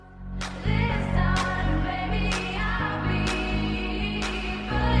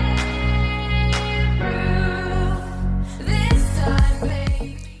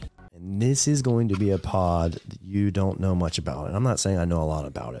this is going to be a pod that you don't know much about. And I'm not saying I know a lot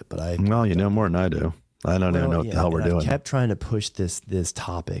about it, but well, you know more than I do. I don't even know what the hell we're doing. I kept trying to push this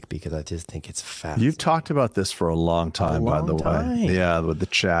topic because I just think it's fascinating. You've talked about this for a long time, by the way. Yeah, with the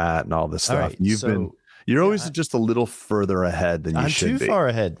chat and all this stuff. Right, You're always just a little further ahead than you should be. I'm too far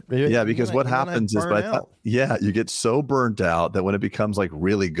ahead. Yeah, because what happens is you get so burnt out that when it becomes like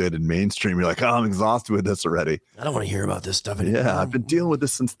really good and mainstream, you're like, oh, I'm exhausted with this already. I don't want to hear about this stuff anymore. Yeah, I've been dealing with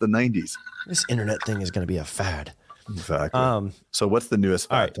this since the 90s. This internet thing is going to be a fad. Exactly. So what's the newest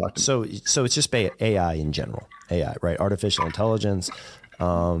fad? All right. So it's just AI in general. AI, right? Artificial intelligence,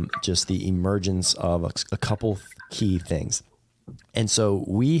 just the emergence of a couple key things. And so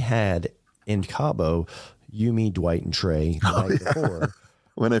we had in Cabo, you, me, Dwight, and Trey the night before.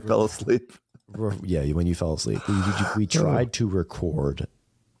 When I fell asleep. Yeah, when you fell asleep. We tried to record.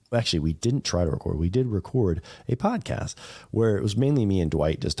 Actually, we didn't try to record. We did record a podcast where it was mainly me and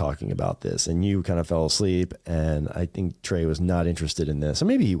Dwight just talking about this. And you kind of fell asleep. And I think Trey was not interested in this. Or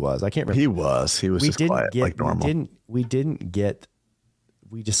maybe he was. I can't remember. He was just quiet like normal. We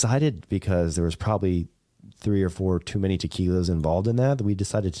decided because there was probably 3 or 4 too many tequilas involved in that we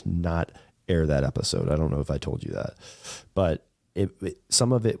decided to not air that episode. I don't know if I told you that, but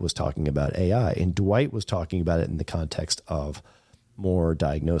some of it was talking about AI, and Dwight was talking about it in the context of more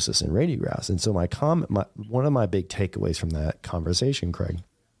diagnosis and radiographs. And so one of my big takeaways from that conversation, Craig,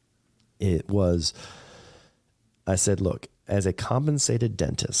 I said, look, as a compensated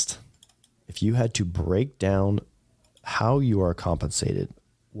dentist, if you had to break down how you are compensated,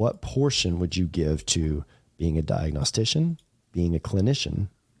 what portion would you give to being a diagnostician, being a clinician,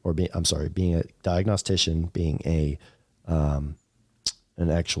 or being a diagnostician, being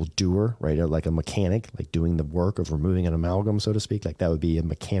an actual doer, right? Or like a mechanic, like doing the work of removing an amalgam, so to speak, like that would be a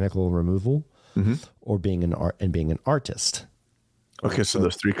mechanical removal, or being an artist. Okay. So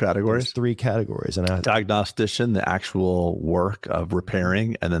there's 3 categories. There's 3 categories. And diagnostician, the actual work of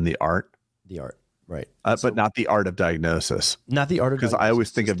repairing, and then the art. Right. But not the art of diagnosis. Not the art of diagnosis. Because I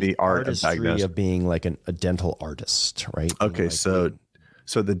always think of the art of diagnosis. Of being like a dental artist, right? Okay.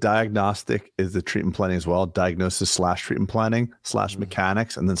 So the diagnostic is the treatment planning as well. Diagnosis / treatment planning /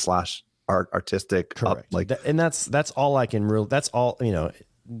 mechanics, and then / artistic. Correct. And that's all I can that's all,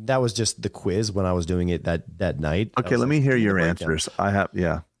 that was just the quiz when I was doing it that night. Okay. Let me hear your answers. I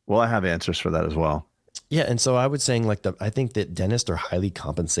have answers for that as well. Yeah. And so I was saying I think that dentists are highly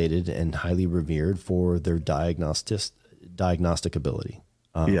compensated and highly revered for their diagnostic ability.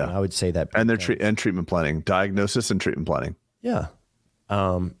 I would say that. And and treatment planning, diagnosis and treatment planning. Yeah.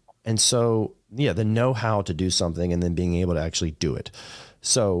 And so, the know-how to do something and then being able to actually do it.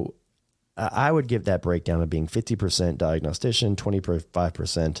 So I would give that breakdown of being 50% diagnostician,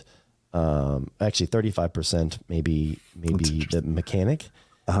 25%, actually 35%, maybe the mechanic.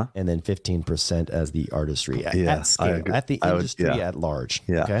 And then 15% as the artistry at scale, at the industry at large.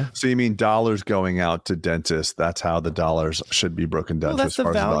 Yeah. Okay. So you mean dollars going out to dentists? That's how the dollars should be broken down. Well, that's the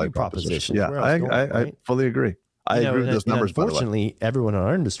value proposition. Yeah, I fully agree. I agree with those numbers. Unfortunately, everyone in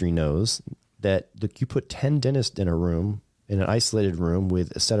our industry knows that you put 10 dentists in a room, in an isolated room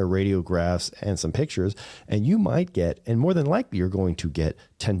with a set of radiographs and some pictures, and you might get, and more than likely, you're going to get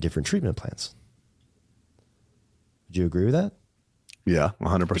 10 different treatment plans. Would you agree with that? Yeah,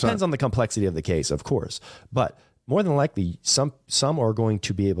 100%. Depends on the complexity of the case, of course. But more than likely, some are going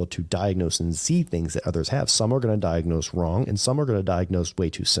to be able to diagnose and see things that others have. Some are going to diagnose wrong, and some are going to diagnose way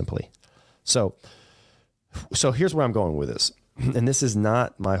too simply. So here's where I'm going with this. And this is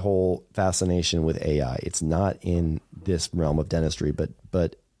not my whole fascination with AI. It's not in this realm of dentistry,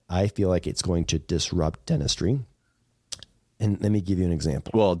 but I feel like it's going to disrupt dentistry. And let me give you an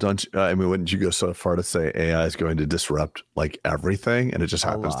example. Well, wouldn't you go so far to say AI is going to disrupt like everything, and it just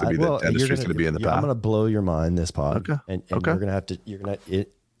happens to be that dentistry is going to be in the path? I'm going to blow your mind this pod. Okay. And you're going to have to.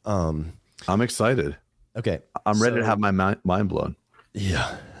 I'm excited. Okay. I'm ready to have my mind blown.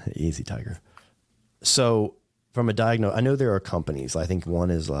 Yeah, easy, Tiger. So from a diagnose, I know there are companies. I think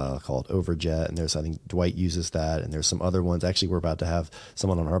one is called Overjet, and I think Dwight uses that, and there's some other ones. Actually, we're about to have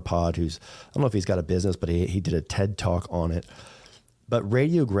someone on our pod I don't know if he's got a business, but he did a TED talk on it. But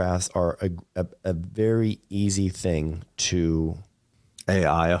radiographs are a very easy thing to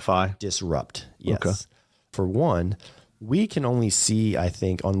AIify disrupt. Yes. Okay. For one, we can only see, I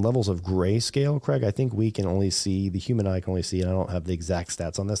think, on levels of grayscale, Craig, I think we can only see, the human eye can only see, and I don't have the exact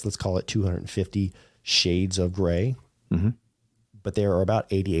stats on this, let's call it 250 shades of gray. Mm-hmm. But there are about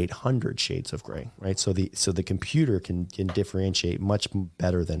 8,800 shades of gray, right? So the computer can differentiate much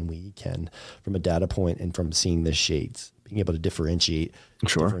better than we can from a data point and from seeing the shades, being able to differentiate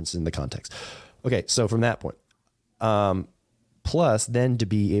difference in the context. Okay, so from that point, Plus, then to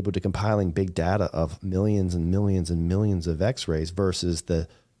be able to compiling big data of millions and millions and millions of x-rays versus the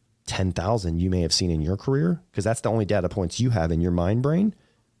 10,000 you may have seen in your career, because that's the only data points you have in your mind brain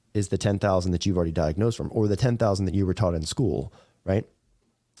is the 10,000 that you've already diagnosed from, or the 10,000 that you were taught in school, right?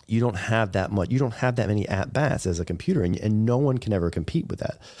 You don't have that much. You don't have that many at-bats as a computer, and no one can ever compete with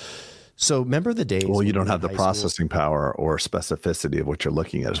that. So remember the days. Well, you don't have the processing power or specificity of what you're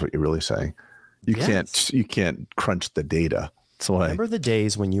looking at is what you're really saying. You can't crunch the data. So remember the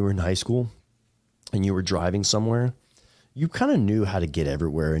days when you were in high school and you were driving somewhere, you kind of knew how to get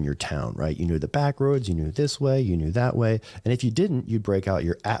everywhere in your town, right? You knew the back roads, you knew this way, you knew that way. And if you didn't, you'd break out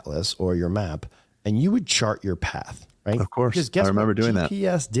your atlas or your map and you would chart your path, right? Of course. I remember doing that.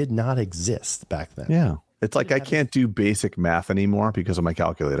 GPS did not exist back then. Yeah. It's like I can't do basic math anymore because of my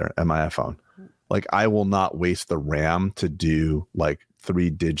calculator and my iPhone. Like I will not waste the RAM to do like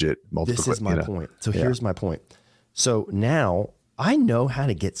 3-digit multiple. This is my point. So here's my point. So now I know how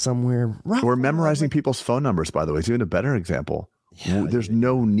to get somewhere. We're memorizing people's phone numbers, by the way. It's even a better example. Yeah, there's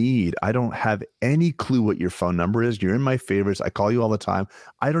no need. I don't have any clue what your phone number is. You're in my favorites. I call you all the time.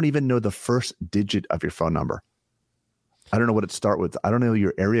 I don't even know the first digit of your phone number. I don't know what it starts with. I don't know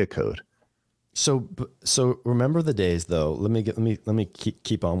your area code. So remember the days though. Let me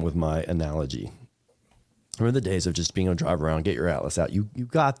keep on with my analogy. Remember the days of just being able to drive around, get your atlas out. You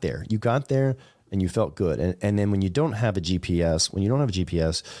got there and you felt good. And then when you don't have a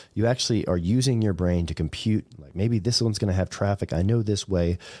GPS, you actually are using your brain to compute, like maybe this one's going to have traffic. I know this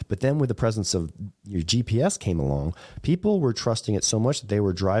way. But then with the presence of your GPS came along, people were trusting it so much that they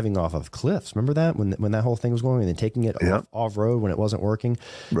were driving off of cliffs. Remember that when that whole thing was going and then taking it off road when it wasn't working.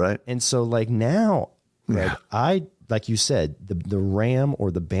 Right. And so like now, Greg, like you said, the RAM or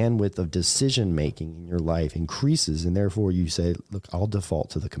the bandwidth of decision making in your life increases, and therefore you say, look, I'll default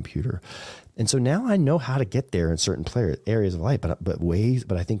to the computer. And so now I know how to get there in certain areas of life, but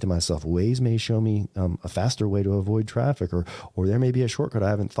I think to myself, Waze may show me a faster way to avoid traffic, or there may be a shortcut I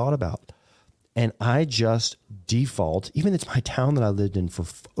haven't thought about. And I just default, even if it's my town that I lived in for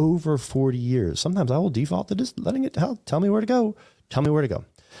over 40 years. Sometimes I will default to just letting it tell me where to go. Tell me where to go.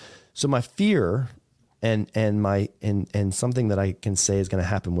 So my fear and something that I can say is going to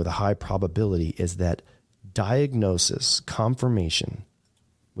happen with a high probability is that diagnosis, confirmation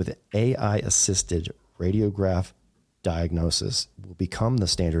with AI assisted radiograph diagnosis will become the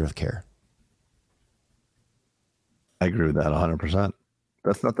standard of care. I agree with that 100%.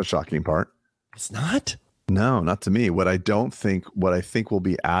 That's not the shocking part. It's not? No, not to me. What I think will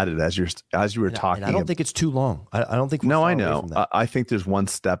be added as you were talking. I don't think it's too long. I don't think. No, I know. I think there's one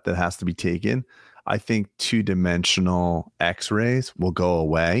step that has to be taken. I think 2-dimensional X-rays will go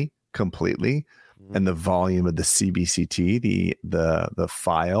away completely, and the volume of the CBCT, the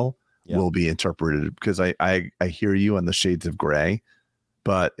file, will be interpreted. Because I hear you on the shades of gray,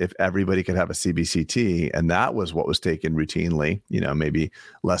 but if everybody could have a CBCT, and that was what was taken routinely, maybe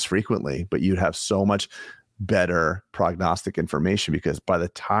less frequently, but you'd have so much better prognostic information, because by the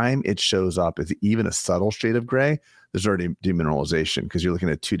time it shows up as even a subtle shade of gray, there's already demineralization, because you're looking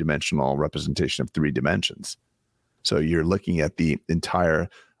at 2-dimensional representation of 3 dimensions. So you're looking at the entire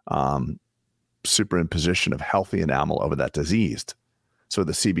superimposition of healthy enamel over that diseased. So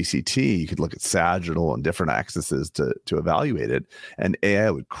the CBCT, you could look at sagittal and different axes to evaluate it, and AI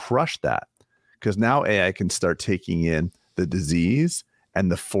would crush that, because now AI can start taking in the disease and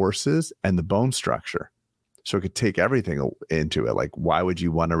the forces and the bone structure. So it could take everything into it. Like, why would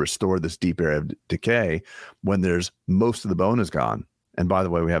you want to restore this deep area of decay when there's most of the bone is gone? And by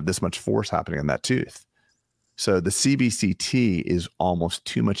the way, we have this much force happening in that tooth. So the CBCT is almost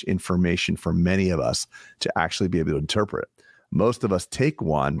too much information for many of us to actually be able to interpret. Most of us take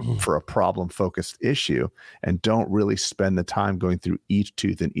one for a problem-focused issue and don't really spend the time going through each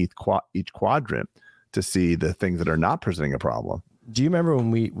tooth and each quadrant to see the things that are not presenting a problem. Do you remember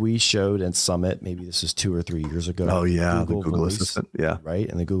when we showed at Summit, maybe this is 2 or 3 years ago? Oh yeah, the Google Voice, Assistant. Yeah. Right.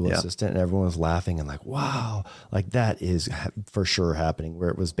 And the Google Assistant, and everyone was laughing and like, wow, like that is for sure happening, where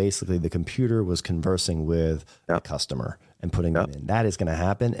it was basically the computer was conversing with the customer and putting them in. That is going to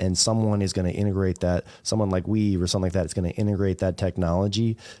happen. And someone is going to integrate that. Someone like Weave or something like that is going to integrate that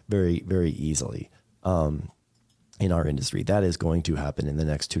technology very, very easily. In our industry, that is going to happen in the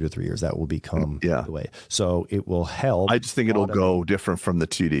next 2 to 3 years. That will become the way. So it will help. I just think it'll go different from the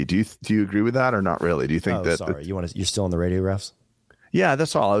 2D. Do you agree with that or not really? Do you think that? Sorry, you're still on the radiographs? Yeah,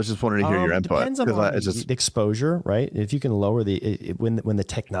 that's all. I was just wanting to hear your input. Depends on the exposure, right? If you can lower when the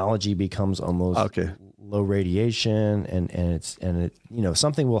technology becomes almost low radiation and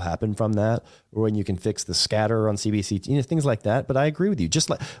something will happen from that, or when you can fix the scatter on CBCT, things like that. But I agree with you. Just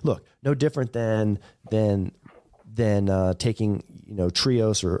like, look, no different than then taking,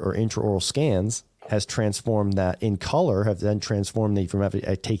 Trios or intraoral scans has transformed that in color, have then transformed the from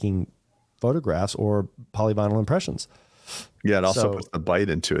taking photographs or polyvinyl impressions. Yeah, it also puts the bite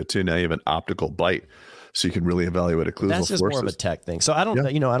into it too. Now you have an optical bite, so you can really evaluate occlusal forces. That's just more of a tech thing. So I don't,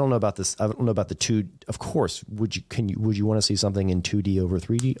 I don't know about this. I don't know about the two. Of course, would you want to see something in 2D over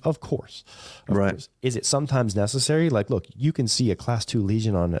 3D? Of course. Of course. Is it sometimes necessary? Like, look, you can see a class 2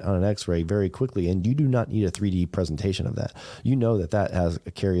 lesion on an X-ray very quickly, and you do not need a 3D presentation of that. You know that has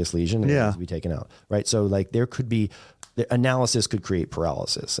a carious lesion and it needs to be taken out, right? So like there could be. The analysis could create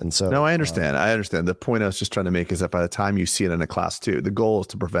paralysis. And so, no, I understand. I understand. The point I was just trying to make is that by the time you see it in a class 2, the goal is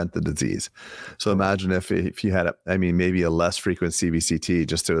to prevent the disease. So imagine if you had, maybe a less frequent CBCT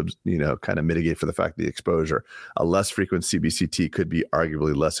just to, kind of mitigate for the fact of the exposure. A less frequent CBCT could be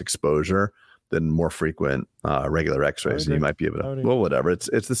arguably less exposure than more frequent regular X-rays. And you might be able to, well, whatever. It's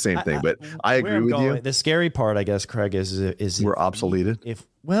the same thing. But I agree with you. The scary part, I guess, Craig, is we're obsoleted.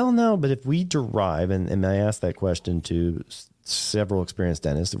 But if we derive, and I asked that question to several experienced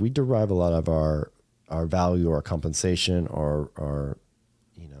dentists, if we derive a lot of our value or compensation or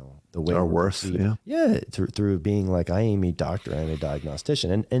the way our worth, through being like, I am a doctor, I'm a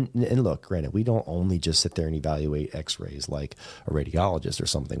diagnostician, and look, granted, we don't only just sit there and evaluate X-rays like a radiologist or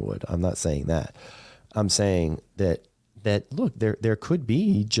something would. I'm not saying that. I'm saying that look, there could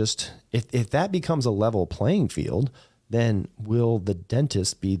be just if that becomes a level playing field, then will the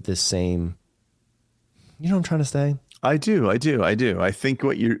dentist be the same? You know what I'm trying to say? I do. I think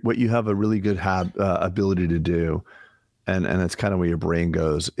what you have a really good ability to do, and it's kind of where your brain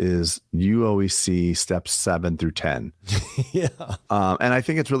goes, is you always see steps 7 through 10. Yeah. And I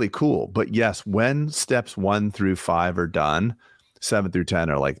think it's really cool. But yes, when steps 1 through 5 are done, 7 through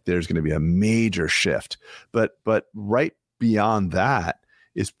 10 are like, there's going to be a major shift. But right beyond that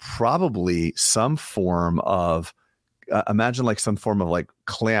is probably some form of, imagine like some form of like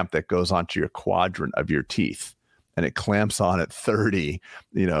clamp that goes onto your quadrant of your teeth, and it clamps on at 30,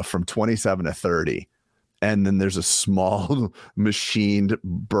 from 27 to 30. And then there's a small machined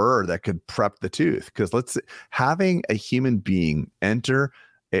burr that could prep the tooth. Because having a human being enter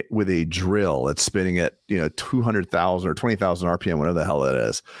it with a drill that's spinning at 200,000 or 20,000 RPM, whatever the hell it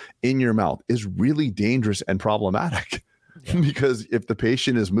is, in your mouth is really dangerous and problematic. Yeah. Because if the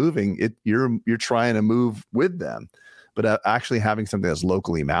patient is moving, you're trying to move with them. But actually having something that's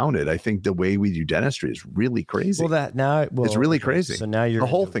locally mounted, I think the way we do dentistry is really crazy. It's really crazy. So now the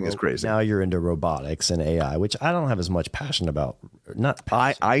whole thing is crazy. Now you're into robotics and AI, which I don't have as much passion about.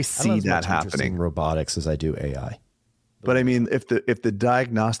 I see that happening. Robotics as I do AI. But I mean, if the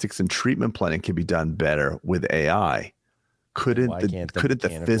diagnostics and treatment planning can be done better with AI, couldn't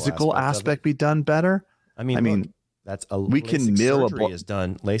the physical aspect be done better? I mean. That's we can mill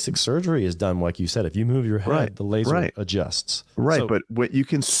LASIK surgery is done like you said. If you move your head, the laser adjusts. Right, so, but what you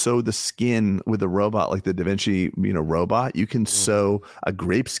can sew the skin with a robot like the Da Vinci, robot. You can sew a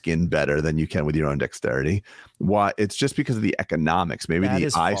grape skin better than you can with your own dexterity. Why? It's just because of the economics. Maybe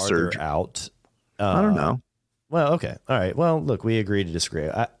the eye surgery out. I don't know. Well, okay, all right. Well, look, we agree to disagree.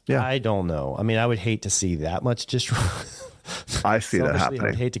 I don't know. I mean, I would hate to see that much I see that happening.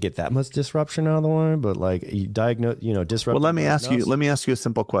 I'd hate to get that much disruption out of the way, but like you diagnose, disrupt. Well, let me ask you a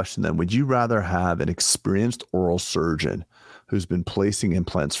simple question then. Would you rather have an experienced oral surgeon who's been placing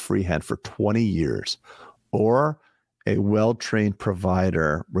implants freehand for 20 years or a well-trained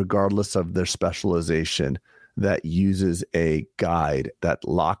provider, regardless of their specialization, that uses a guide that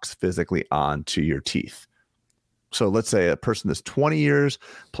locks physically onto your teeth? So let's say a person that's 20 years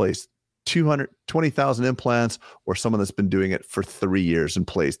placed 220,000 implants, or someone that's been doing it for 3 years and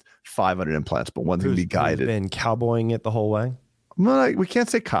placed 500 implants, but one's going to be guided. Been cowboying it the whole way? Well, we can't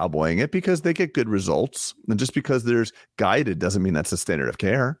say cowboying it because they get good results. And just because there's guided doesn't mean that's the standard of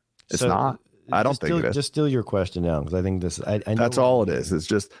care. It's not. I don't think it is. Just steal your question now, because I think this. I know that's all it is. It's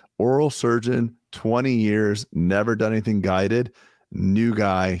just oral surgeon, 20 years, never done anything guided. New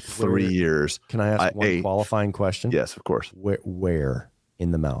guy, 3 years. Can I ask one qualifying question? Yes, of course. Where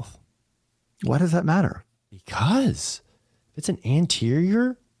in the mouth? Why does that matter? Because if it's an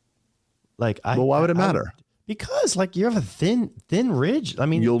anterior, why would it matter? Because you have a thin ridge. I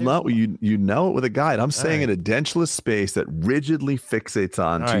mean, you'll know you know it with a guide. I'm saying in a dentulous space that rigidly fixates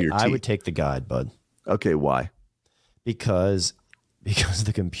onto your teeth. I would take the guide, bud. Okay, why? Because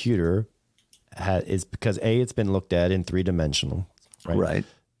the computer it's been looked at in 3-dimensional, right?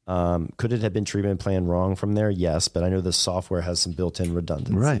 Could it have been treatment plan wrong from there? Yes, but I know the software has some built-in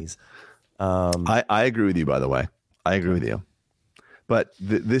redundancies. Right. I agree with you, by the way. I agree with you. But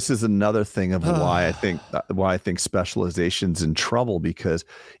this is another thing of why I think specialization's in trouble, because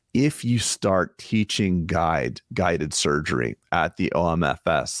if you start teaching guided surgery at the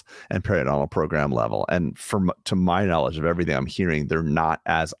OMFS and periodontal program level, and to my knowledge of everything I'm hearing, they're not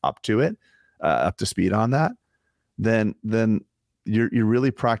as up to speed on that, then you're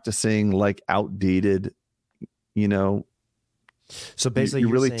really practicing like outdated, So basically, you're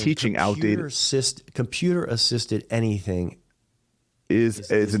really teaching outdated. Computer assisted anything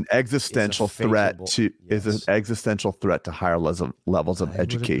is an existential threat to higher levels of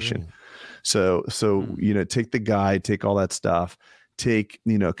education. So take the guide, take all that stuff, take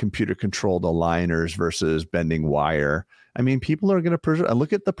computer controlled aligners versus bending wire. I mean, people are going to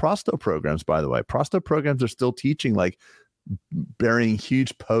look at the Prosto programs. By the way, Prosto programs are still teaching like burying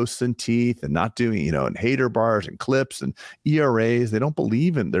huge posts in teeth and not doing and hater bars and clips and ERAs. They're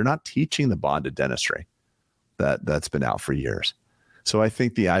not teaching the bonded dentistry that's been out for years. So I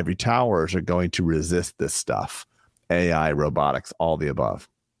think the ivory towers are going to resist this stuff. AI, robotics, all the above.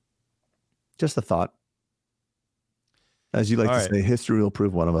 Just a thought. As you like to say, history will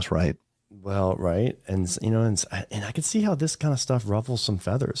prove one of us right. Well, right. And I can see how this kind of stuff ruffles some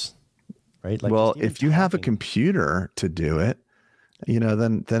feathers, right? Like, well, if you have a computer to do it,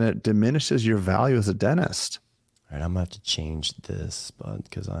 then it diminishes your value as a dentist. All right. I'm going to have to change this, bud,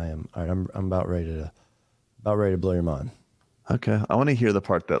 because I'm about ready to blow your mind. Okay. I want to hear the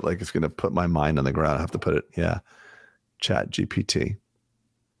part that like is going to put my mind on the ground. I have to put it. Yeah. Chat GPT.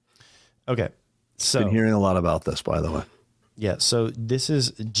 Okay. So been hearing a lot about this, by the way. Yeah. So this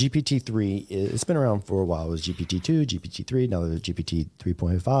is GPT-3. It's been around for a while. It was GPT-2, GPT-3. Now there's GPT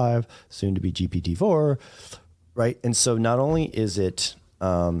 3.5, soon to be GPT-4. Right. And so not only is it,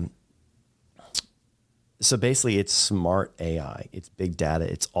 so basically it's smart AI, it's big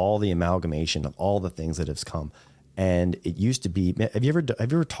data. It's all the amalgamation of all the things that have come. And it used to be, have you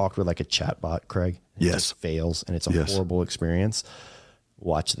ever talked with like a chatbot, Craig? Yes. It just fails and it's a horrible experience.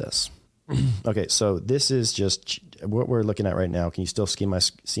 Watch this. Okay. So this is just what we're looking at right now. Can you still see my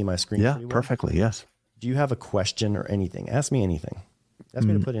screen? Yeah, perfectly. Yes. Do you have a question or anything? Ask me anything. Ask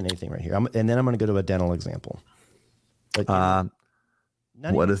me to put in anything right here. And then I'm going to go to a dental example. But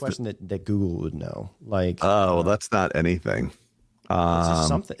not even a question that Google would know. Like, well, that's not anything. It's just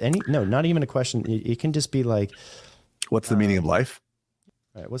something. Not even a question. It can just be like, what's the meaning of life?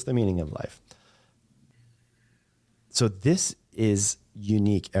 All right. What's the meaning of life? So this is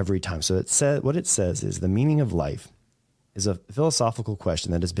unique every time. So what it says is the meaning of life is a philosophical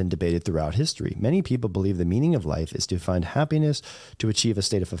question that has been debated throughout history. Many people believe the meaning of life is to find happiness, to achieve a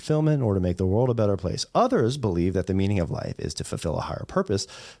state of fulfillment, or to make the world a better place. Others believe that the meaning of life is to fulfill a higher purpose,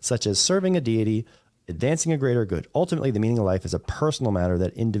 such as serving a deity, advancing a greater good. Ultimately, the meaning of life is a personal matter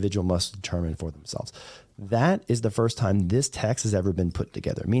that individual must determine for themselves. That is the first time this text has ever been put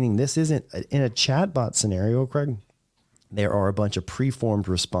together, meaning this isn't in a chatbot scenario, Craig. There are a bunch of preformed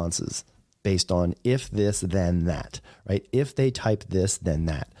responses based on if this, then that, right? If they type this, then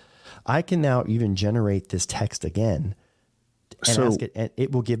that. I can now even generate this text again and ask it, and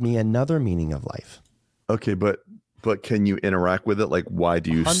it will give me another meaning of life. Okay, but can you interact with it? Like, why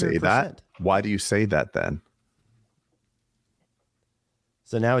do you 100%. Say that? Why do you say that then?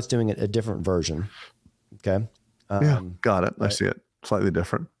 So now it's doing a different version. Okay. Yeah, got it. I see it. Slightly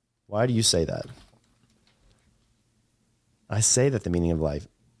different. Why do you say that? I say that the meaning of life.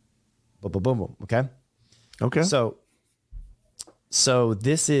 Boom, boom, boom, boom. Okay. Okay. So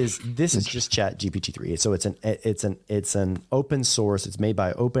this is just Chat GPT-3. So it's an open source. It's made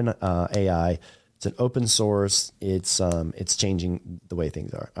by Open AI. It's an open source. It's changing the way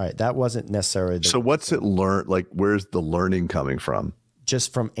things are. All right. That wasn't necessarily. So what's it learn? Like, where's the learning coming from?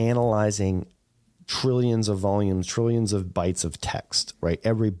 Just from analyzing trillions of volumes, trillions of bytes of text, right?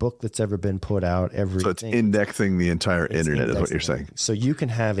 Every book that's ever been put out, So it's indexing the entire internet is what you're saying. So you can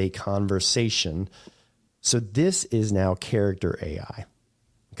have a conversation. So this is now character AI,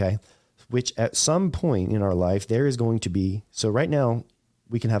 okay? Which at some point in our life, there is going to be, so right now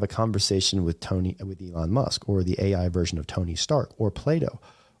we can have a conversation with Elon Musk, or the AI version of Tony Stark, or Plato,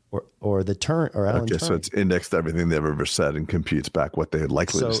 or Alan Turing. So it's indexed everything they've ever said and computes back what they're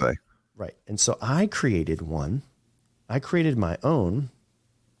likely to say. Right. And so I created one. I created my own.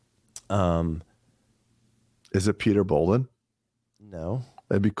 Is it Peter Bolden? No.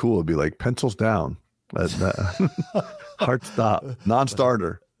 That'd be cool. It'd be like pencils down. Hard stop.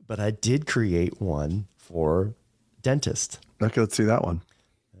 Non-starter. But I did create one for dentist. Okay, let's see that one.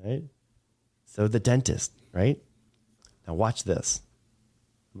 Right. So the dentist, right? Now watch this.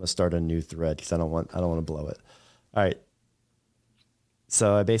 I'm going to start a new thread because I don't want to blow it. All right.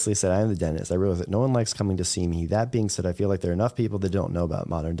 So I basically said, I am the dentist. I realize that no one likes coming to see me. That being said, I feel like there are enough people that don't know about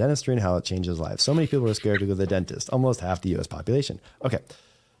modern dentistry and how it changes lives. So many people are scared to go to the dentist, almost half the U.S. population. Okay.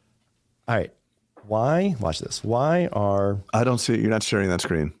 All right. Why? Watch this. Why are? I don't see it. You're not sharing that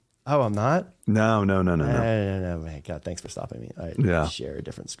screen. Oh, I'm not. No. No, man. God, thanks for stopping me. All right. Yeah. Share a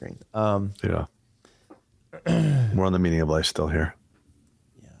different screen. Yeah. We're on the meaning of life still here.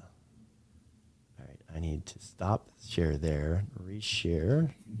 Yeah. All right. I need to stop share there.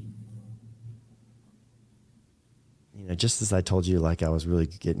 Reshare. You know, just as I told you, like I was really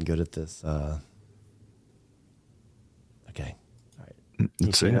getting good at this. Okay. All right.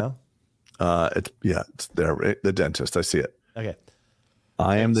 You see now? It's there. Right? The dentist. I see it. Okay.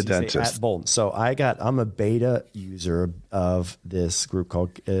 I am the So you say dentist. At Bolton. So I'm a beta user of this group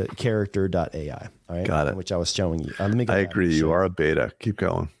called character.ai. All right. Got it. Which I was showing you. Let me I agree. You are a beta. Keep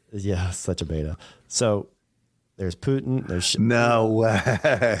going. Yeah, such a beta. So there's Putin. There's No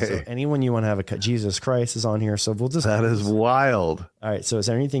way. So anyone you want to have Jesus Christ is on here. So we'll just. That is wild. All right. So is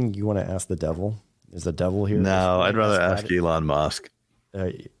there anything you want to ask the devil? Is the devil here? No, I'd rather ask Elon Musk.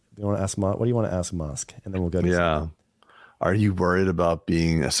 You want to ask Musk? What do you want to ask Musk? And then we'll go to. Yeah. Are you worried about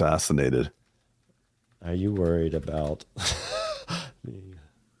being assassinated? Are you worried about?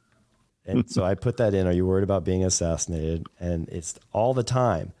 And so I put that in. Are you worried about being assassinated? And it's all the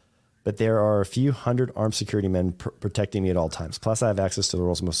time. But there are a few hundred armed security men protecting me at all times. Plus, I have access to the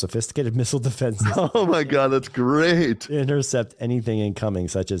world's most sophisticated missile defenses. Oh my God, that's great. To intercept anything incoming,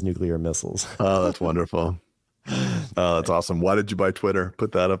 such as nuclear missiles. Oh, that's wonderful. Oh, that's awesome. Why did you buy Twitter?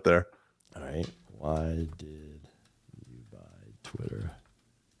 Put that up there. All right. Why did you buy Twitter?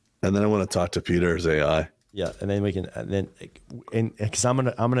 And then I want to talk to Peter's AI. Yeah, and then we can, because I'm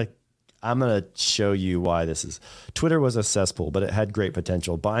gonna show you why this is. Twitter was a cesspool, but it had great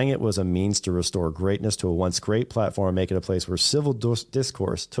potential. Buying it was a means to restore greatness to a once great platform and make it a place where civil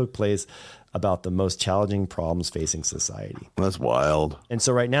discourse took place about the most challenging problems facing society. That's wild. And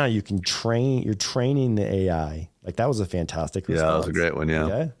so right now you're training the AI. Like that was a fantastic response. Yeah, that was a great one. Yeah.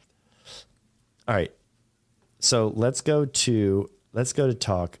 Okay. All right. So let's go to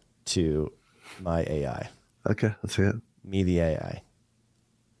talk to my AI. Okay, let's see it. Me, the AI.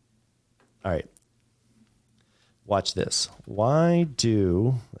 All right. Watch this. Why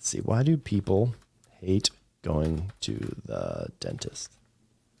do people hate going to the dentist?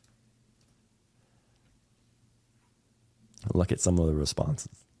 Look at some of the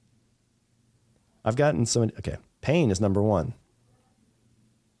responses. I've gotten so many. Okay. Pain is number one.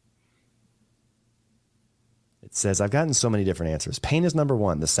 It says, I've gotten so many different answers. Pain is number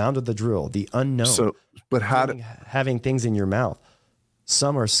one. The sound of the drill, the unknown. So, but having things in your mouth.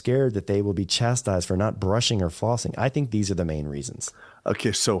 Some are scared that they will be chastised for not brushing or flossing. I think these are the main reasons.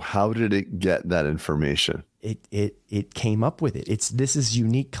 Okay, so how did it get that information? It came up with it. This is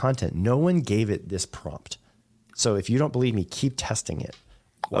unique content. No one gave it this prompt. So if you don't believe me, keep testing it.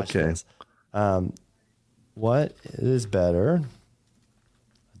 Watch Okay. this. What is better,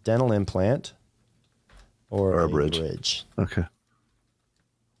 a dental implant or a bridge? Okay.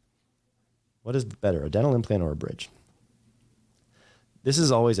 What is better, a dental implant or a bridge? This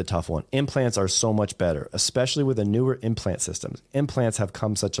is always a tough one. Implants are so much better, especially with the newer implant systems. Implants have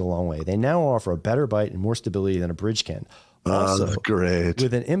come such a long way. They now offer a better bite and more stability than a bridge can. Also, that's great.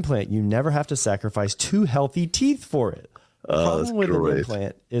 With an implant, you never have to sacrifice 2 healthy teeth for it. The problem with an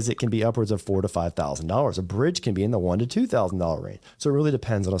implant is it can be upwards of $4,000 to $5,000. A bridge can be in the $1,000 to $2,000 range. So it really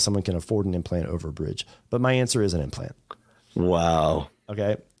depends on if someone can afford an implant over a bridge. But my answer is an implant. Wow.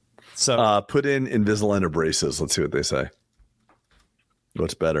 Okay. So put in Invisalign or braces. Let's see what they say.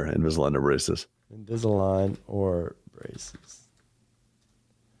 What's better, Invisalign or braces? Invisalign or braces.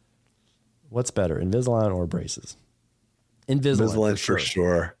 What's better, Invisalign or braces? Invisalign for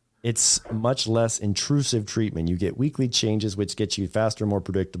sure. It's much less intrusive treatment. You get weekly changes, which gets you faster, more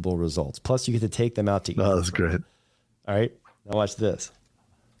predictable results. Plus, you get to take them out to eat. Oh, that's great. All right. Now watch this.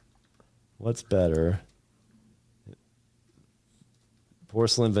 What's better,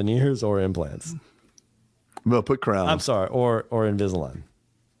 porcelain veneers or implants? Well, put crowns. I'm sorry, or Invisalign.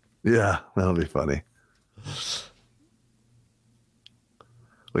 Yeah, that'll be funny.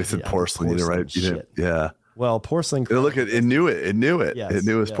 We said porcelain. You're right. You didn't, yeah. Well, porcelain. Look at it. Knew it. It knew it. Yes, it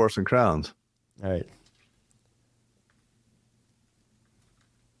knew it was porcelain crowns. All right.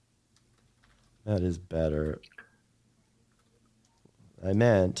 That is better. I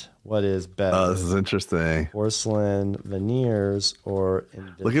meant, what is better? Oh, this is interesting. Porcelain veneers or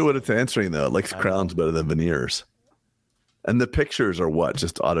look at what it's answering though. It likes crowns better than veneers. And the pictures are what?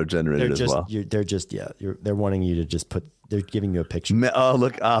 Just auto-generated as well. They're wanting you to just put. They're giving you a picture. Oh,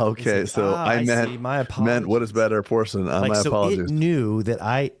 look. Oh, okay. So I meant what is better, porcelain? My apologies. It knew that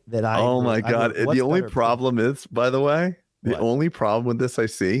I. Oh my God! The only problem is, by the way, the only problem with this I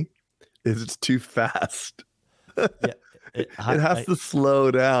see is it's too fast. Yeah. It has to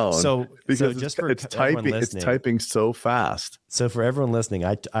slow down. So because just for it's everyone typing, it's listening, typing so fast. So for everyone listening,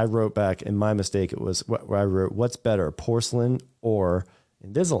 I wrote back, and my mistake, it was where I wrote, what's better, porcelain or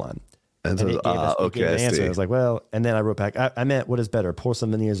Invisalign? And it gave an answer. I was like, well, and then I wrote back, I meant what is better, porcelain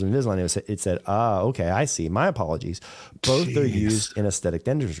veneers or Invisalign? It said, okay, I see. My apologies. Both are used in aesthetic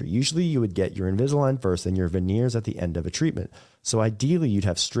dentistry. Usually you would get your Invisalign first and your veneers at the end of a treatment. So ideally you'd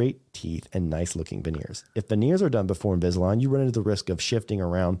have straight teeth and nice looking veneers. If veneers are done before Invisalign, you run into the risk of shifting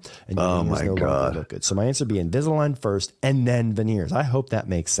around and your veneers no longer look good. So my answer would be Invisalign first and then veneers. I hope that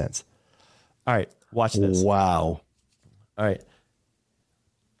makes sense. All right, watch this. Wow. All right.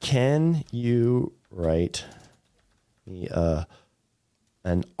 Can you write me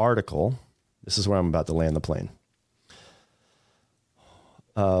an article? This is where I'm about to land the plane.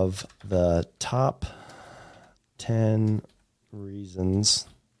 Of the top 10 reasons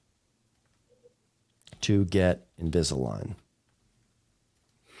to get Invisalign.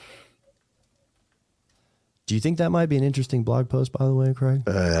 Do you think that might be an interesting blog post, by the way, Craig?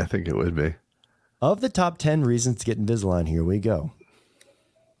 I think it would be. Of the top 10 reasons to get Invisalign, here we go.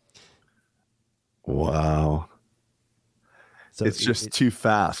 Wow. So it's just too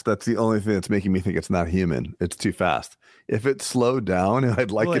fast. That's the only thing that's making me think it's not human. It's too fast. If it slowed down,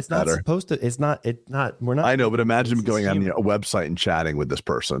 I'd like it better. Not supposed to. It's not. We're not. I know, but imagine going on your website and chatting with this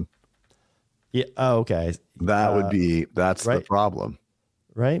person. Yeah. Oh, okay. That would be. That's the problem.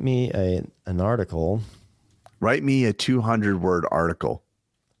 Write me an article. Write me a 200-word article.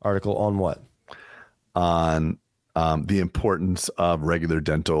 Article on what? On the importance of regular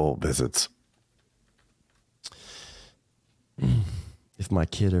dental visits. If my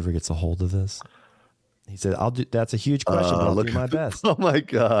kid ever gets a hold of this, he said, "I'll do." That's a huge question, but I'll do my best. Oh my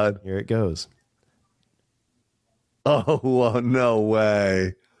God! Here it goes. Oh, well, no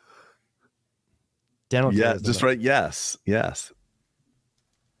way! Dental care. Yeah, just right. Yes,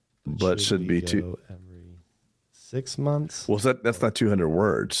 but should be every 6 months. Well, that's not 200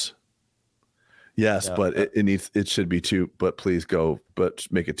 words. Yes, yeah, but it should be two. But please go. But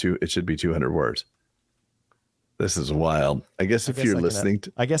make it two. It should be 200 words. This is wild. I guess you're listening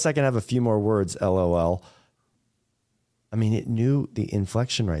I guess I can have a few more words. LOL. I mean, it knew the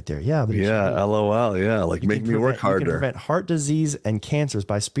inflection right there. Yeah. But LOL. Yeah. Like make me work harder. You can prevent heart disease and cancers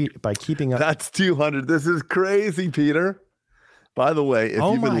by keeping up. That's 200. This is crazy, Peter. By the way, if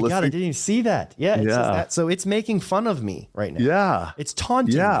you've been listening. God, I didn't even see that. Yeah. It says that. So it's making fun of me right now. Yeah. It's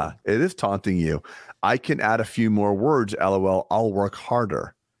taunting me. It is taunting you. I can add a few more words. LOL. I'll work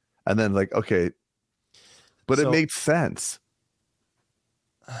harder. And then okay. But it makes sense.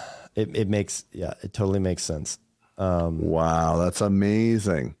 It totally makes sense. Wow, that's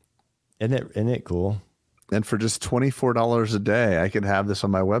amazing. Isn't it cool? And for just $24 a day, I can have this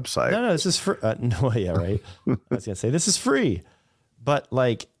on my website. No, this is free. No, yeah, right. I was gonna say this is free, but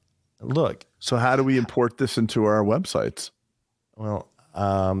look. So how do we import this into our websites? Well,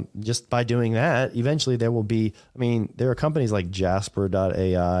 just by doing that, eventually there will be, there are companies like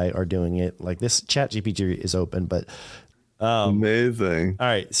Jasper.ai are doing it. Like this ChatGPT is open, but amazing. All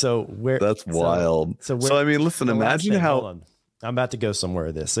right. So that's wild. So listen, imagine how I'm about to go somewhere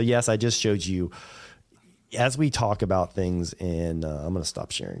with this. So yes, I just showed you as we talk about things, and I'm going to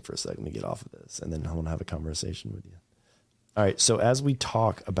stop sharing for a second to get off of this, and then I want to have a conversation with you. All right. So as we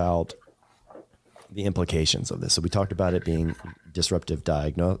talk about the implications of this. So we talked about it being disruptive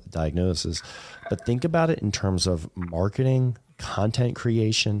diagnosis, but think about it in terms of marketing, content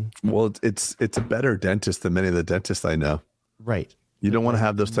creation. Well, it's a better dentist than many of the dentists I know. Right. You don't want to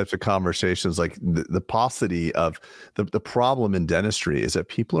have those types of conversations. Like the paucity of the problem in dentistry is that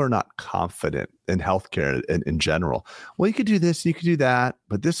people are not confident in healthcare in general. Well, you could do this, you could do that,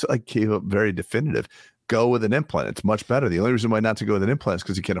 but this came up very definitive. Go with an implant. It's much better. The only reason why not to go with an implant is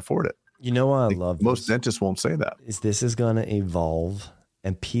because you can't afford it. You know why I love most dentists won't say that. This is going to evolve,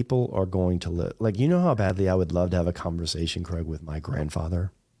 and people are going to live. You know how badly I would love to have a conversation, Craig, with my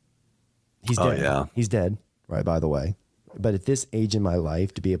grandfather. He's dead. Oh, yeah. He's dead, right, by the way. But at this age in my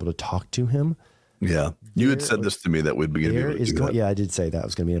life, to be able to talk to him. Yeah. You had said this to me that we'd be going to be able to do that. Yeah, I did say that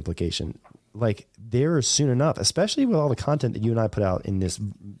was going to be an implication. There is soon enough, especially with all the content that you and I put out in this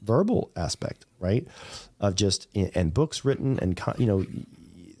verbal aspect, right? Of just, and books written and,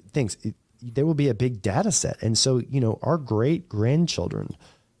 things, there will be a big data set. And so, our great grandchildren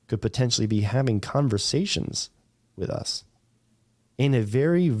could potentially be having conversations with us in a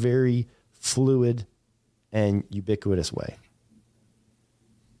very, very fluid and ubiquitous way.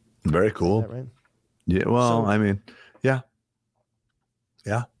 Very cool. Is that right? Yeah. Well,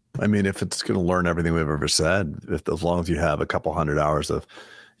 yeah. If it's going to learn everything we've ever said, as long as you have a couple hundred hours of,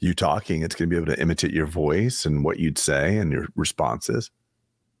 you talking. It's going to be able to imitate your voice and what you'd say and your responses.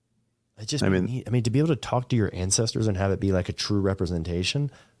 I mean, to be able to talk to your ancestors and have it be like a true representation,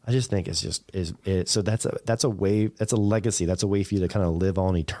 I just think so that's a way, that's a legacy. That's a way for you to kind of live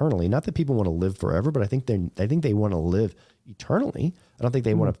on eternally. Not that people want to live forever, but I think they want to live eternally. I don't think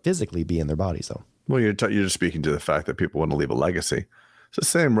they want to physically be in their bodies though. Well, you're just speaking to the fact that people want to leave a legacy. It's the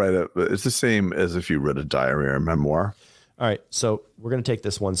same, right? It's the same as if you read a diary or a memoir. All right. So we're going to take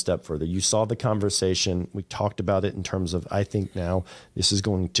this one step further. You saw the conversation. We talked about it in terms of, I think now this is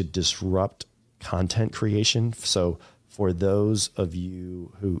going to disrupt content creation. So for those of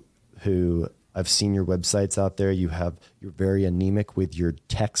you who I've seen your websites out there, you're very anemic with your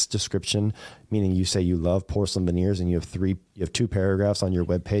text description, meaning you say you love porcelain veneers and you have 2 paragraphs on your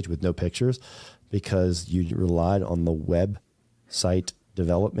webpage with no pictures because you relied on the website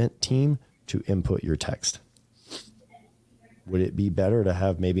development team to input your text. Would it be better to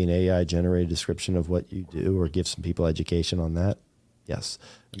have maybe an AI generated description of what you do or give some people education on that? Yes.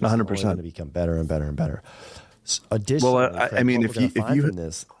 100%. Going to become better and better and better. Additionally, well, I mean, if you from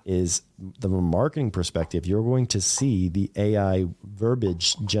this is the marketing perspective, you're going to see the AI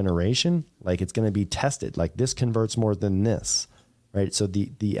verbiage generation, like it's going to be tested, like this converts more than this, right? So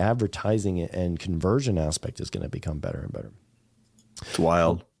the advertising and conversion aspect is going to become better and better. It's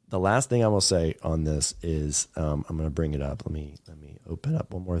wild. The last thing I will say on this is I'm going to bring it up. Let me open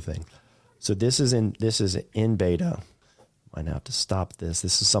up one more thing. So this is in beta. Might have to stop this.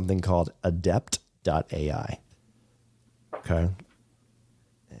 This is something called Adept.ai. Okay.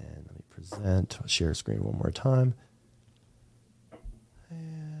 And let me present, share screen one more time.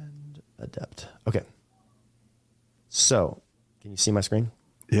 And Adept. Okay. So can you see my screen?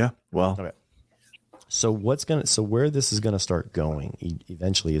 Yeah. Well, okay. So where this is going to start going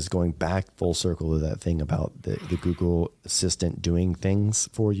eventually is going back full circle to that thing about the Google Assistant doing things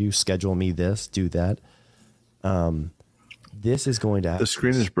for you. Schedule me this, do that. This is going to. The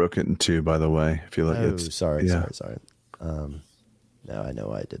screen is broken in 2, by the way. If you look, sorry. Now I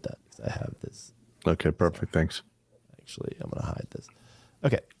know I did that because I have this. Okay, perfect. Thanks. Actually, I'm going to hide this.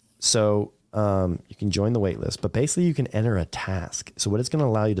 Okay, so you can join the wait list, but basically you can enter a task. So what it's going to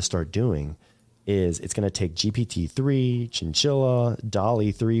allow you to start doing is it's going to take GPT-3, Chinchilla,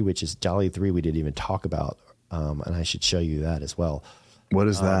 DALL-E 3, which is DALL-E 3 we didn't even talk about, and I should show you that as well. What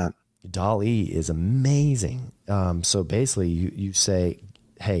is that? DALL-E is amazing. So basically you say,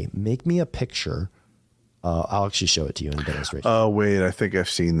 hey, make me a picture. I'll actually show it to you in the demonstration. Oh, wait, I think I've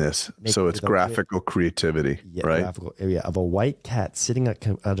seen this. So it's graphical creativity, right? Graphical area of a white cat sitting at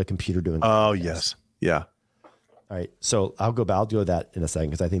a computer doing. Oh, yes. Yeah. All right. So I'll go that in a second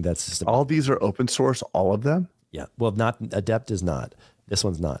because I think that's just all these are open source, all of them? Yeah. Well, not Adept is not. This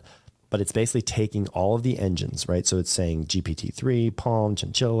one's not. But it's basically taking all of the engines, right? So it's saying GPT-3, Palm,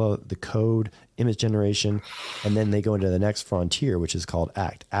 Chinchilla, the code, image generation, and then they go into the next frontier, which is called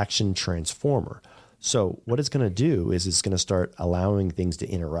Action Transformer. So what it's going to do is it's going to start allowing things to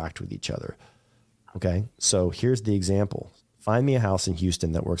interact with each other. Okay. So here's the example. Find me a house in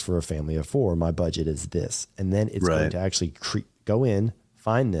Houston that works for a family of 4. My budget is this. And then it's going to actually go in,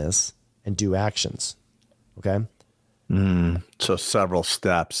 find this, and do actions. Okay. So several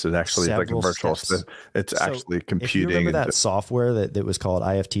steps. It actually is like a virtual step. It's actually computing. If you remember that software that was called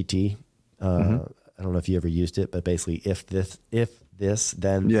IFTT, I don't know if you ever used it, but basically if this,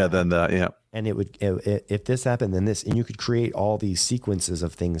 then then that, yeah. And it would, if this happened, then this, and you could create all these sequences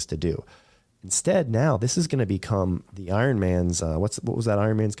of things to do. Instead, now this is going to become the Iron Man's. What was that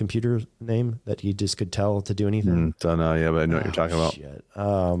Iron Man's computer name that he just could tell to do anything? Don't know. Yeah, but I know what you're talking about. Shit.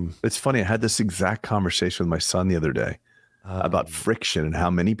 It's funny. I had this exact conversation with my son the other day about friction and how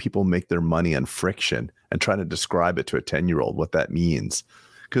many people make their money on friction, and trying to describe it to a 10-year-old what that means.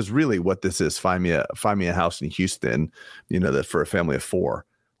 Because really, what this is, find me a house in Houston, that for a family of 4.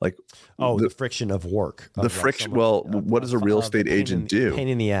 Like, the friction of work. The friction. What does a real estate agent do? Pain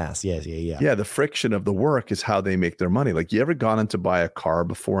in the ass. Yeah. Yeah. The friction of the work is how they make their money. Like, you ever gone in to buy a car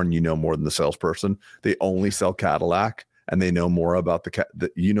before and more than the salesperson? They only sell Cadillac and they know more about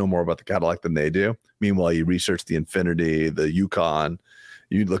more about the Cadillac than they do. Meanwhile, you research the Infiniti, the Yukon.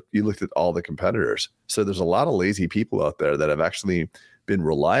 You looked at all the competitors. So there's a lot of lazy people out there that have actually been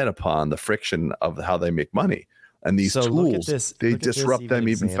reliant upon the friction of how they make money. And these tools, they disrupt them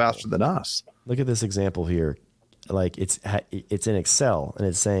even faster than us. Look at this example here. Like it's in Excel and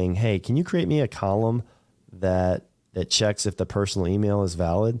it's saying, hey, can you create me a column that checks if the personal email is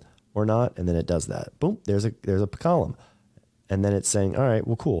valid or not? And then it does that. Boom, there's a column. And then it's saying, all right,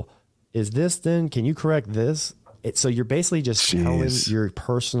 well, cool. Is this then, can you correct this? So you're basically just telling your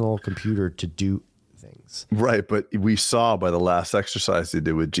personal computer to do things. things. Right. But we saw by the last exercise they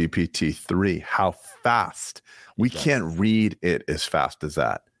did with GPT-3 how fast we can't read it as fast as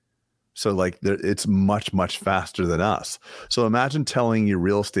that. So like it's much, much faster than us. So imagine telling your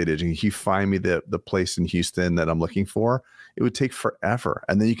real estate agent, "Can you find me the place in Houston that I'm looking for?" It would take forever.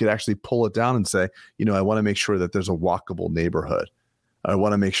 And then you could actually pull it down and say, I want to make sure that there's a walkable neighborhood. I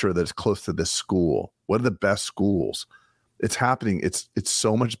want to make sure that it's close to this school. What are the best schools? It's happening. It's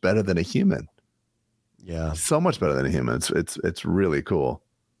so much better than a human. Yeah. So much better than a human. It's really cool.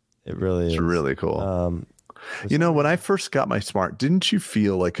 It really is. It's really cool. When I first got my smart, didn't you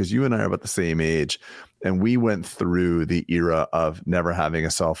feel like, because you and I are about the same age, and we went through the era of never having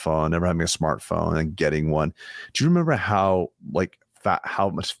a cell phone, never having a smartphone, and getting one. Do you remember how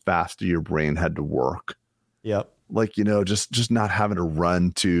much faster your brain had to work? Yep. Like, just not having to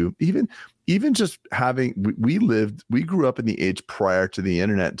run to even just having, we grew up in the age prior to the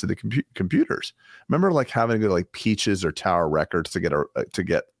internet and to the computers. Remember like having to go to like Peaches or Tower Records to get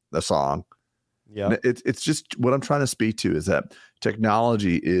a song. Yeah. It's just what I'm trying to speak to is that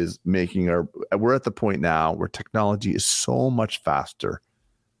technology is making we're at the point now where technology is so much faster.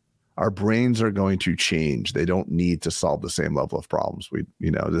 Our brains are going to change. They don't need to solve the same level of problems.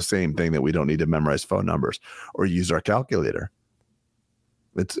 The same thing that we don't need to memorize phone numbers or use our calculator.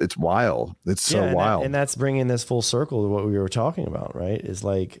 It's wild. It's so wild. And that's bringing this full circle to what we were talking about, right? Is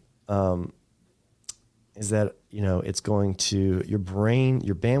like, is that, it's going to your brain,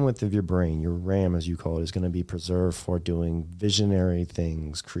 your bandwidth of your brain, your RAM, as you call it, is going to be preserved for doing visionary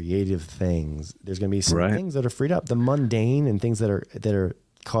things, creative things. There's going to be some things that are freed up, the mundane and things that are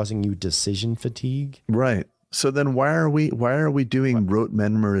causing you decision fatigue. Right. So then why are we doing rote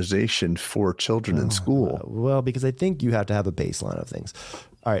memorization for children in school? Well, because I think you have to have a baseline of things.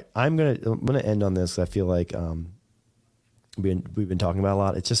 All right. I'm going to end on this. I feel like, we've been talking about a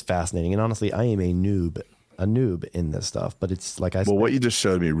lot. It's just fascinating. And honestly, I am a noob in this stuff, but it's like I said. Well, what you just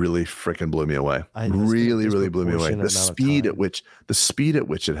showed me really freaking blew me away. Really blew me away. The speed at which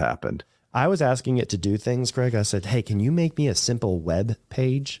it happened. I was asking it to do things, Craig. I said, "Hey, can you make me a simple web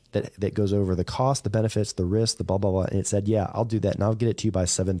page that goes over the cost, the benefits, the risk, the blah, blah, blah." And it said, "Yeah, I'll do that. And I'll get it to you by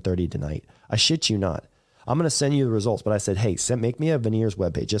 7:30 tonight." I shit you not. I'm going to send you the results, but I said, "Hey, make me a Veneers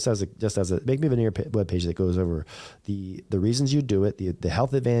webpage, make me a Veneer webpage that goes over the reasons you do it, the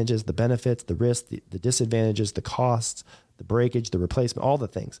health advantages, the benefits, the risks, the disadvantages, the costs, the breakage, the replacement, all the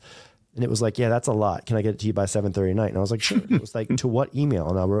things." And it was like, "Yeah, that's a lot. Can I get it to you by 7:30 tonight?" And I was like, "Sure." It was like, "To what email?"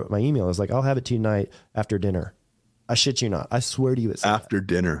 And I wrote my email. I was like, "I'll have it to you tonight after dinner." I shit you not. I swear to you, it's after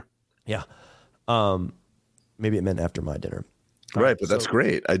dinner. Yeah. Maybe it meant after my dinner. Right, but that's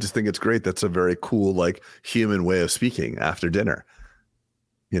great. I just think it's great. That's a very cool, like, human way of speaking after dinner,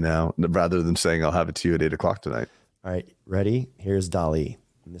 rather than saying, "I'll have it to you at 8:00 tonight." All right, ready? Here's DALL-E.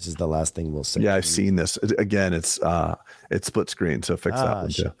 And this is the last thing we'll say. Yeah, I've seen this. Again, it's split screen, so fix that one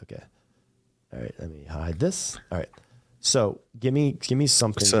too. Okay. All right, let me hide this. All right. So give me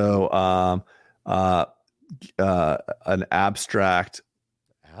something. So an abstract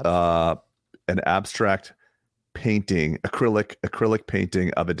painting, acrylic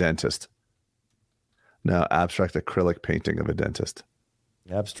painting of a dentist. No, abstract acrylic painting of a dentist.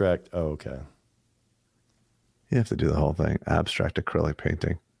 Abstract. Oh, okay. You have to do the whole thing. Abstract acrylic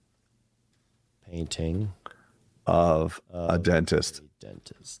painting. Painting of a dentist.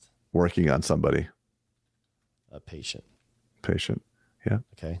 Working on somebody. A patient. Yeah.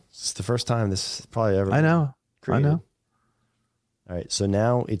 Okay. It's the first time this is probably ever. I know. Created. All right. So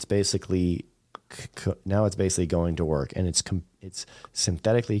now it's basically going to work, and it's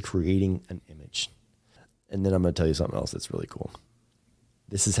synthetically creating an image. And then I'm going to tell you something else that's really cool.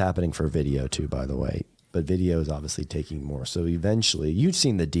 This is happening for video too, by the way, but video is obviously taking more. So eventually, you've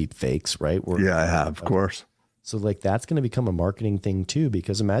seen the deep fakes, right? Yeah, I have, of course. So like that's going to become a marketing thing too,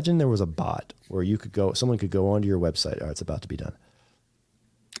 because imagine there was a bot where someone could go onto your website. All right, it's about to be done.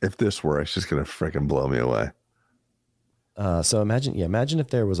 If this were, it's just going to freaking blow me away. So imagine if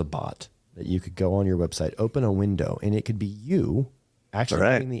there was a bot that you could go on your website, open a window, and it could be you actually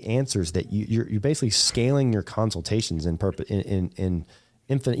getting the answers that you're basically scaling your consultations in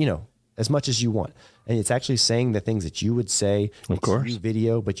infinite, as much as you want. And it's actually saying the things that you would say. Of course.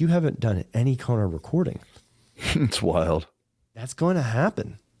 Video, but you haven't done any kind of recording. It's wild. That's going to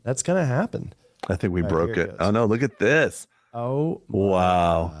happen. I think we broke it. Oh no, look at this. Oh,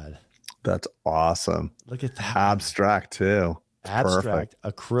 wow. God. That's awesome. Look at that. Abstract too. Abstract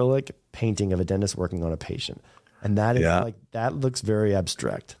acrylic painting of a dentist working on a patient. And that is that looks very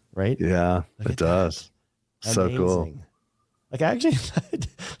abstract, right? Yeah, it does. So cool. Like actually,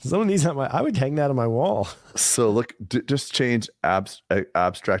 some of these I would hang that on my wall. So look, just change abstract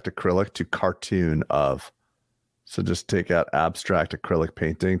acrylic to cartoon of. So just take out abstract acrylic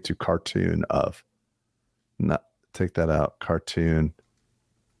painting to cartoon of. Not take that out. Cartoon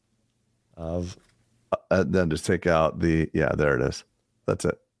of. Then just take out the there it is. That's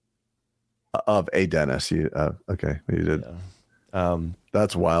it. Of a Dennis. You okay? You did. Yeah.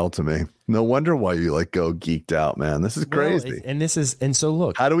 That's wild to me. No wonder why you like go geeked out, man. This is crazy. And so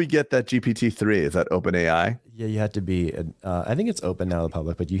look. How do we get that GPT-3? Is that OpenAI? Yeah, you had to be. I think it's open now to the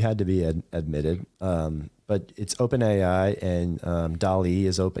public, but you had to be admitted. But it's OpenAI and DALL-E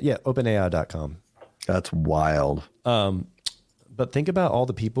is open. Yeah, OpenAI.com. That's wild. But think about all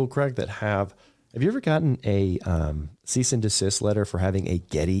the people, Craig, that have you ever gotten a cease and desist letter for having a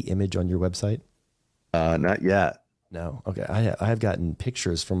Getty image on your website? Not yet. No. Okay. I have gotten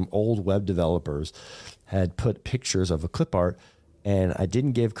pictures from old web developers had put pictures of a clip art and I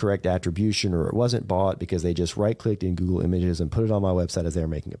didn't give correct attribution or it wasn't bought because they just right clicked in Google Images and put it on my website as they were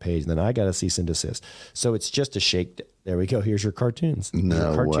making a page. And then I got a cease and desist. So it's just a shake. There we go. Here's your cartoons.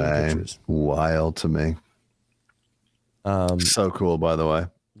 No cartoon way. Pictures. Wild to me. So cool, by the way.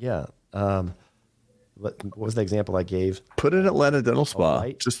 Yeah. What was the example I gave? Put it at Atlanta Dental Spa.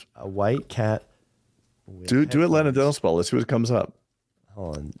 Just a white cat. Do Atlanta Dental Spa. Let's see what comes up.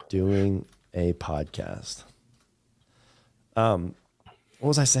 Hold on. Doing a podcast. What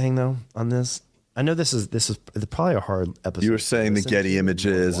was I saying though on this? I know this is probably a hard episode. You were saying the Getty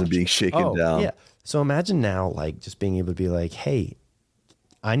images and being shaken down. Yeah. So imagine now, like just being able to be like, hey,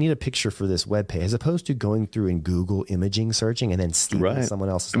 I need a picture for this web page, as opposed to going through and Google imaging searching and then stealing someone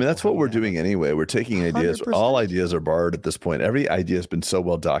else's. I mean, that's what we're doing anyway. We're taking ideas. 100%. All ideas are borrowed at this point. Every idea has been so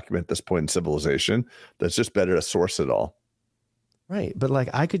well documented at this point in civilization that it's just better to source it all. Right. But like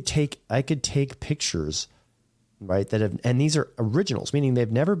I could take pictures, right, and these are originals, meaning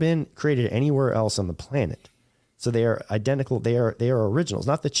they've never been created anywhere else on the planet. So they are identical. They are originals.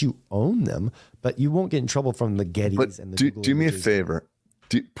 Not that you own them, but you won't get in trouble from the Gettys and the do me a favor.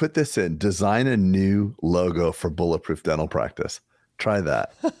 Put this in. Design a new logo for Bulletproof Dental Practice. Try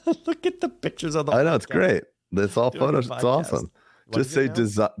that. Look at the pictures of the. I know it's great. It's all photos. It's awesome. Just say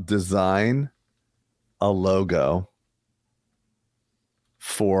design a logo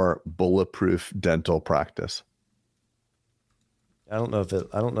for Bulletproof Dental Practice. I don't know if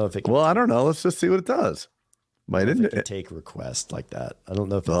it. Well, I don't know. Let's just see what it does. Might it take requests like that? I don't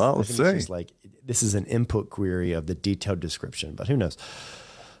know if. Let's see. It's just like this is an input query of the detailed description, but who knows?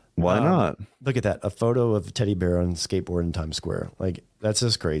 Why not? Look at that. A photo of a teddy bear on skateboard in Times Square. Like that's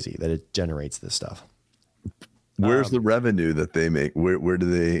just crazy that it generates this stuff. Where's the revenue that they make? Where do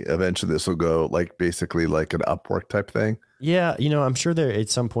they eventually this will go? Like basically like an Upwork type thing? Yeah. I'm sure there at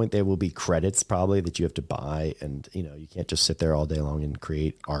some point there will be credits probably that you have to buy. And you can't just sit there all day long and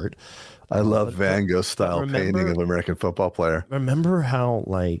create art. I love Van Gogh style painting of American football player. Remember how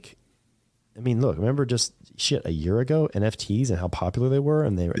remember just a year ago, NFTs and how popular they were.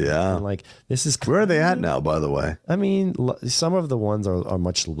 And they were this is. Where are they at now, by the way? I mean, some of the ones are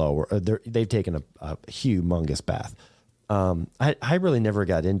much lower. They've taken a humongous bath. I really never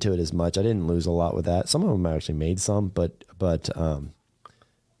got into it as much. I didn't lose a lot with that. Some of them actually made some, but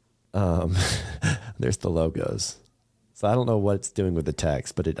there's the logos. So I don't know what it's doing with the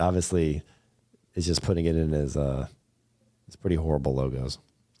text, but it obviously is just putting it in as it's pretty horrible logos.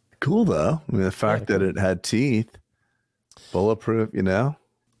 Cool though. I mean, the fact that it had teeth, bulletproof,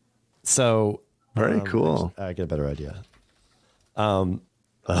 So very cool. I get a better idea. Oh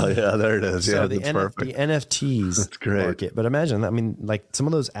yeah, there it is. So yeah, the perfect. NFTs that's great. Market, but imagine, like some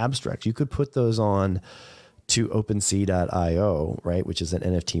of those abstracts, you could put those on to OpenSea.io, right, which is an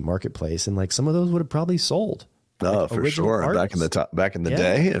NFT marketplace, and like some of those would have probably sold. Oh, for sure. Artists. Back in the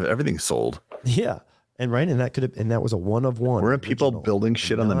day, everything sold. Yeah. And that was a one of one. Weren't people building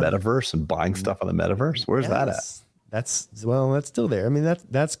shit on the metaverse and buying stuff on the metaverse? Where's that at? That's still there. I mean,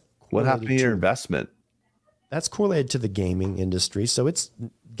 that's what happened to your investment? That's correlated to the gaming industry. So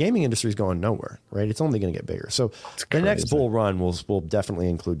gaming industry is going nowhere, right? It's only going to get bigger. So the next bull run will definitely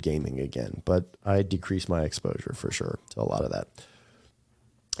include gaming again, but I decreased my exposure for sure to a lot of that.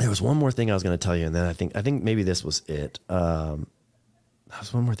 There was one more thing I was going to tell you, and then I think maybe this was it. There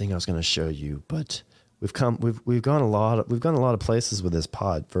was one more thing I was going to show you, but we've gone a lot of places with this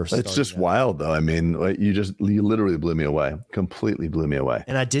pod. It's just wild though. I mean, you literally blew me away. Completely blew me away.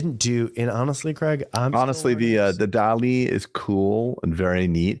 And I didn't do. And honestly, Craig, the DALL-E is cool and very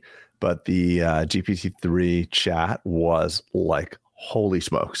neat, but the GPT-3 chat was like, holy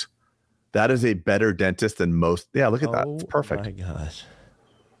smokes, that is a better dentist than most. Yeah, look at that. It's perfect. Oh my gosh.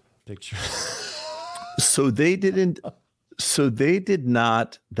 Picture. So they didn't. So they did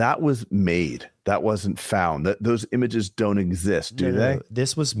not. That was made. That wasn't found. Those images don't exist, do they? No.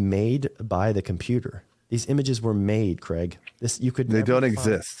 This was made by the computer. These images were made, Craig. You could. They don't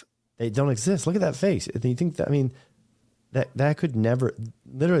exist. They don't exist. Look at that face. You think that? I mean, that could never.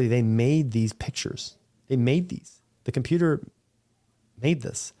 Literally, they made these pictures. They made these. The computer made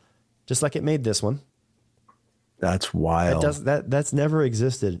this, just like it made this one. That's wild. That's never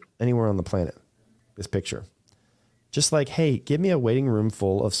existed anywhere on the planet. This picture. Just like, hey, give me a waiting room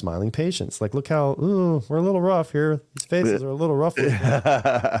full of smiling patients. Like, look how, we're a little rough here. These faces are a little rough.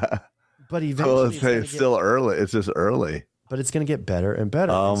 But eventually, it's still early. It's just early. But it's going to get better and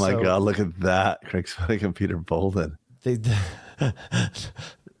better. Oh my God! Look at that, Craig's fucking Peter Bolden. That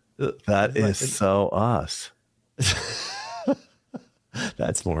is so us.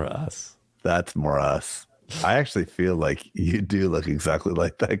 That's more us. That's more us. I actually feel like you do look exactly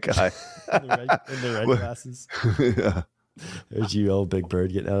like that guy. in the red glasses. Yeah. There's you, old Big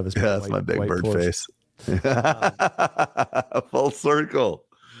Bird, getting out of his that's my Big Bird face. Full circle.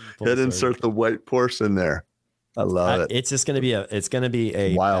 Insert the white Porsche in there. I love it. It's just going to be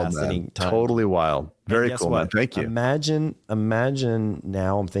a wild, fascinating man. time. Totally wild. Very cool, man. Thank you. Imagine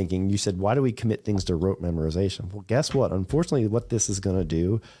now I'm thinking, you said, why do we commit things to rote memorization? Well, guess what? Unfortunately, what this is going to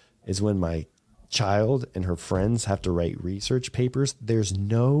do is when my child and her friends have to write research papers, there's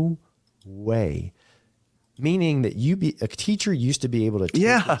no way. Meaning that a teacher used to be able to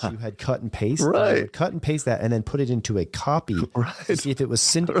take what you had cut and paste, right? Cut and paste that, and then put it into a copy to see if it was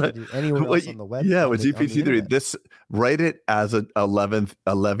syndicated anywhere else on the web. Yeah, with GPT-3, write it as an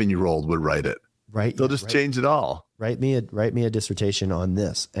 11-year-old would write it. Right, they'll just change it all. Write me a dissertation on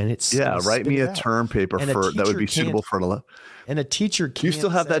this, and it's write me a term paper that would be suitable for an. And a teacher can't. Do you still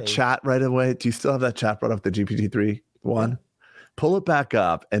have that chat right away? Do you still have that chat brought up the GPT-3 one? Yeah. Pull it back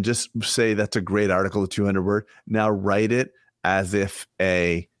up and just say that's a great article, a 200 word. Now write it as if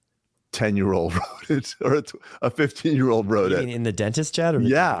a 10-year-old wrote it or a 15-year-old wrote it. In the dentist chat or the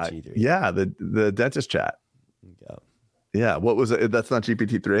GPT-3? Yeah, the dentist chat. Yeah. What was it? That's not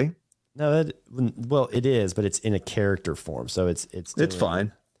GPT-3? No, it is, but it's in a character form, so it's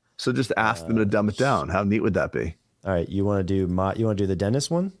fine. So just ask them to dumb it down. How neat would that be? All right, you want to do the dentist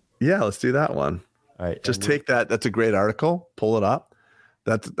one? Yeah, let's do that one. All right, just take that. That's a great article. Pull it up.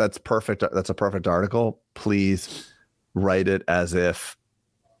 That's perfect. That's a perfect article. Please write it as if.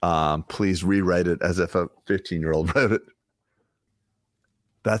 Please rewrite it as if a 15-year-old wrote it.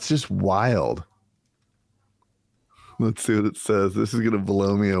 That's just wild. Let's see what it says. This is going to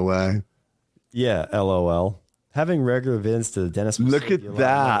blow me away. Yeah, LOL. Having regular visits to the dentist. Look at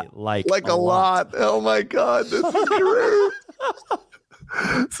that. Like a lot. Oh my God. This is great.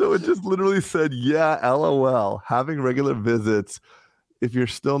 So it just literally said, yeah, LOL. Having regular visits. If you're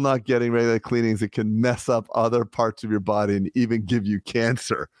still not getting regular cleanings, it can mess up other parts of your body and even give you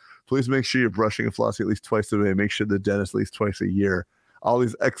cancer. Please make sure you're brushing and flossing at least twice a day. Make sure the dentist at least twice a year. All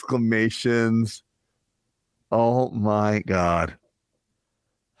these exclamations. Oh my God.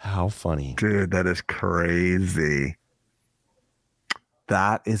 How funny. Dude, that is crazy.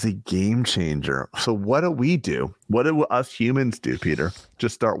 That is a game changer. So what do we do? What do us humans do, Peter?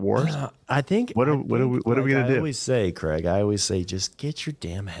 Just start wars? I think. What are we going to do? I always say, Craig, just get your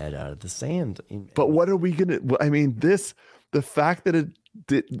damn head out of the sand. But what are we going to, I mean, the fact that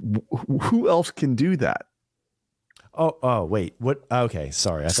who else can do that? Oh, wait. What? Okay,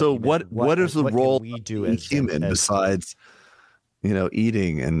 sorry. So what is the role we do as human besides,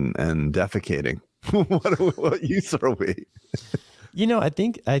 eating and defecating? what use are we? I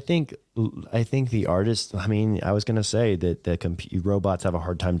think the artists. I mean, I was going to say that the robots have a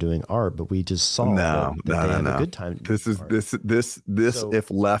hard time doing art, but we just saw that they have a good time. This if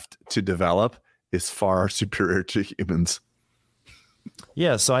left to develop is far superior to humans.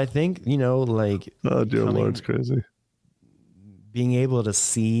 Yeah, so I think like. Oh dear Lord, it's crazy. Being able to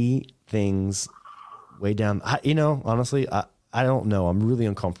see things way down. Honestly, I don't know. I'm really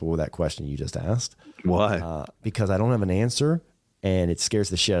uncomfortable with that question you just asked. Why? Because I don't have an answer. And it scares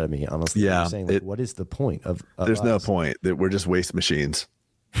the shit out of me, honestly. Yeah. I'm saying, what is the point of there's us? No point. That we're just waste machines.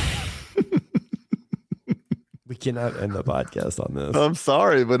 We cannot end the podcast on this. I'm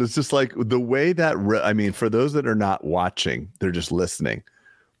sorry, but it's just like the way that, for those that are not watching, they're just listening.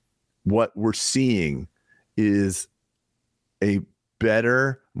 What we're seeing is a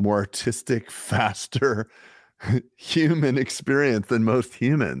better, more artistic, faster human experience than most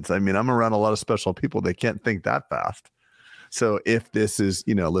humans. I mean, I'm around a lot of special people. They can't think that fast. So if this is,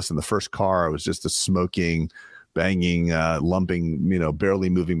 listen, the first car was just a smoking, banging, lumping, barely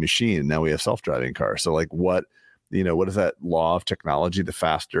moving machine. Now we have self-driving cars. So like what is that law of technology? The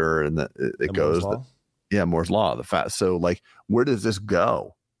faster and it goes. Yeah, Moore's law, the fast. So like, where does this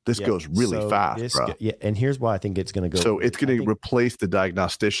go? This goes really fast, bro. And here's why I think it's going to go. So it's going to replace the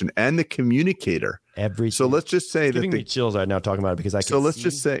diagnostician and the communicator. Everything. So let's just say it's giving me chills right now talking about it because I can. So let's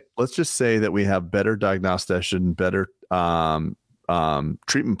just say that we have better diagnostician, better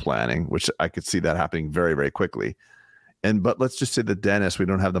treatment planning, which I could see that happening very, very quickly. But let's just say the dentist, we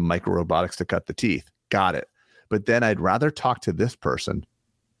don't have the micro robotics to cut the teeth. Got it. But then I'd rather talk to this person.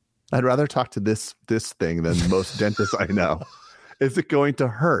 I'd rather talk to this thing than most dentists I know. Is it going to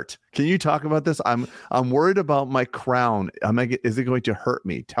hurt? Can you talk about this? I'm worried about my crown. Is it going to hurt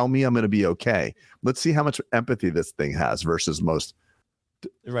me? Tell me I'm going to be okay. Let's see how much empathy this thing has versus most.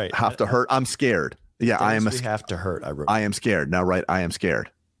 Right. Have to hurt. I'm scared. Yeah, I am. Have to hurt. I am scared. Now, right. I am scared.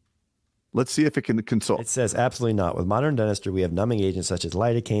 Let's see if it can console. It says absolutely not. With modern dentistry, we have numbing agents such as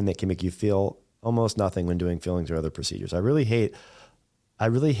lidocaine that can make you feel almost nothing when doing fillings or other procedures. I really hate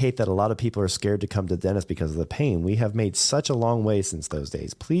that a lot of people are scared to come to the dentist because of the pain. We have made such a long way since those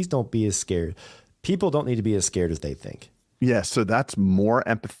days. Please don't be as scared. People don't need to be as scared as they think. Yeah, so that's more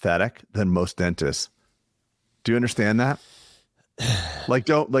empathetic than most dentists. Do you understand that? Like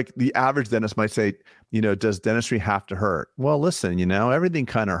the average dentist might say, does dentistry have to hurt? Well, listen, everything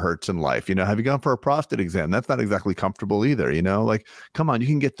kind of hurts in life. Have you gone for a prostate exam? That's not exactly comfortable either. Like, come on, you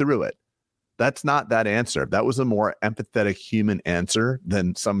can get through it. That's not that answer. That was a more empathetic human answer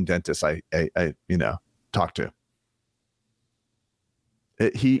than some dentists I talk to.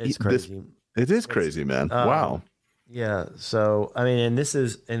 It's crazy. It is crazy, man. Wow. Yeah. So, I mean, and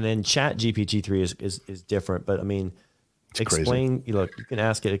then Chat GPT-3 is different, but I mean, explain, you can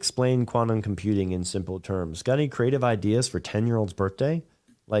ask it, explain quantum computing in simple terms. Got any creative ideas for 10-year-old's birthday?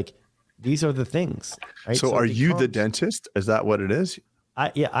 Like, these are the things. Right? So are you the dentist? Is that what it is?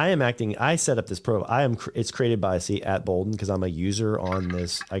 I am acting. I set up this it's created by at Bolden because I'm a user on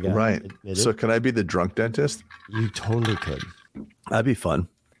this. Right. So can I be the drunk dentist? You totally could. That'd be fun.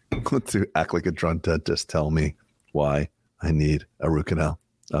 Let's act like a drunk dentist. Tell me why I need a root canal.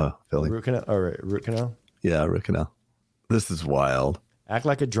 Filling. Root canal. All right. Root canal. Yeah. Root canal. This is wild. Act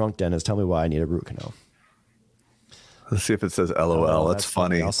like a drunk dentist. Tell me why I need a root canal. Let's see if it says LOL. Oh, that's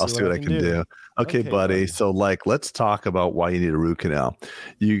funny. I'll see what I can do. Okay, buddy. So let's talk about why you need a root canal.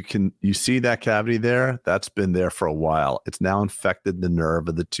 You see that cavity there? That's been there for a while. It's now infected the nerve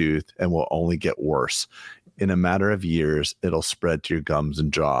of the tooth and will only get worse. In a matter of years, it'll spread to your gums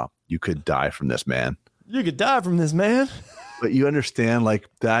and jaw. You could die from this, man. You could die from this, man. But you understand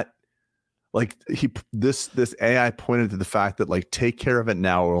this AI pointed to the fact that take care of it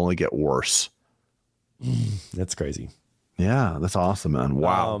now, it will only get worse. That's crazy. Yeah, that's awesome, man.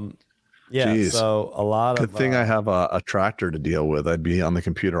 Wow. Yeah. Jeez. So a lot of good thing I have a tractor to deal with. I'd be on the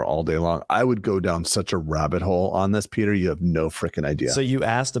computer all day long. I would go down such a rabbit hole on this, Peter. You have no freaking idea. So you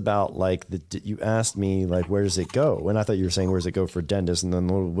asked about you asked me where does it go? And I thought you were saying where does it go for dentists? And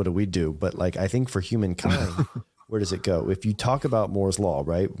then what do we do? But I think for humankind, where does it go? If you talk about Moore's law,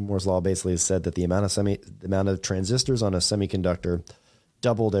 right? Moore's law basically has said that the amount of transistors on a semiconductor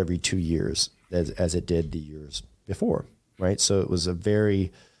doubled every 2 years as it did the years before, right? So it was a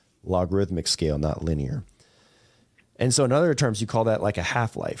very logarithmic scale, not linear. And so in other terms, you call that like a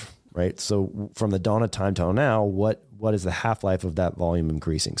half-life, right? So from the dawn of time till now, what is the half-life of that volume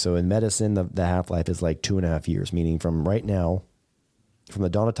increasing? So in medicine, the half-life is like 2.5 years, meaning from the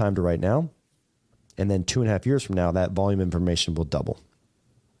dawn of time to right now, and then 2.5 years from now, that volume information will double.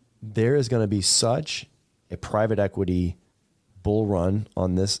 There is going to be such a private equity bull run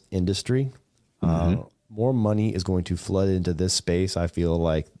on this industry. More money is going to flood into this space, I feel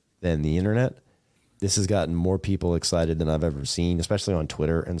like, than the internet. This has gotten more people excited than I've ever seen, especially on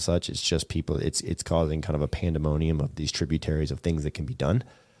Twitter and such. It's just people, it's causing kind of a pandemonium of these tributaries of things that can be done.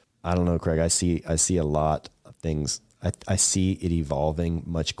 I don't know, Craig. I see a lot of things. I see it evolving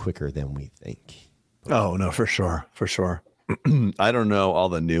much quicker than we think. Oh, no, for sure. For sure. I don't know all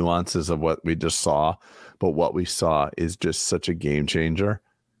the nuances of what we just saw, but what we saw is just such a game changer.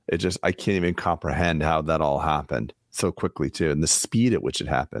 I can't even comprehend how that all happened so quickly too. And the speed at which it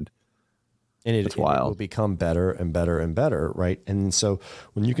happened. And it will become better and better and better. Right. And so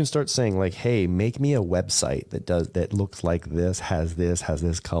when you can start saying hey, make me a website that looks like this, has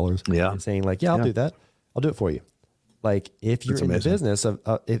this colors. Yeah. And saying I'll do that. I'll do it for you. If you're in the business of,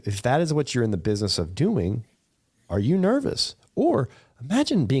 if that is what you're in the business of doing, are you nervous? Or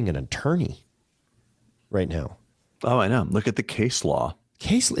imagine being an attorney right now. Oh, I know. Look at the case law.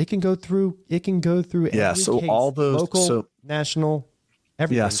 It can go through yeah, so case, all those local, national,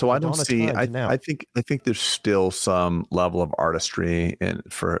 everything. Yeah, so I don't see I think there's still some level of artistry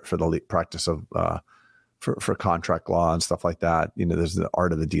for the practice of for contract law and stuff like that. There's the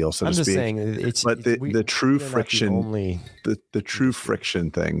art of the deal, so I'm to just speak. saying, The true friction, the true friction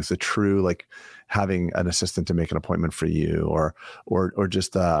things, the true like having an assistant to make an appointment for you, or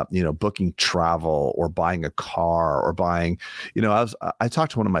just booking travel, or buying a car, or buying, I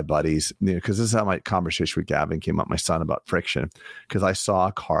talked to one of my buddies, because this is how my conversation with Gavin came up, my son, about friction, because I saw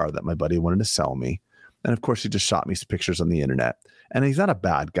a car that my buddy wanted to sell me. And of course, he just shot me some pictures on the internet. And he's not a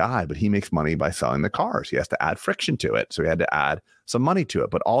bad guy, but he makes money by selling the cars. He has to add friction to it. So he had to add some money to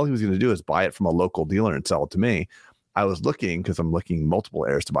it. But all he was going to do is buy it from a local dealer and sell it to me. I was looking, because I'm looking multiple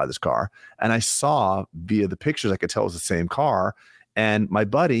areas to buy this car. And I saw via the pictures, I could tell it was the same car. And my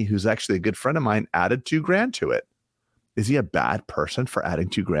buddy, who's actually a good friend of mine, added $2,000 to it. Is he a bad person for adding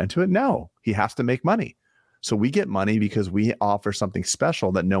 $2,000 to it? No, he has to make money. So we get money because we offer something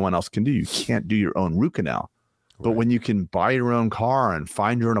special that no one else can do. You can't do your own root canal. But when you can buy your own car and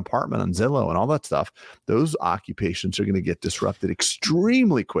find your own apartment on Zillow and all that stuff, those occupations are going to get disrupted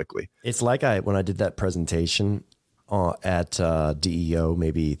extremely quickly. It's like when I did that presentation at DEO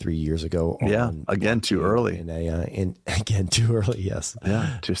maybe 3 years ago. Again, too early. And again, too early, yes.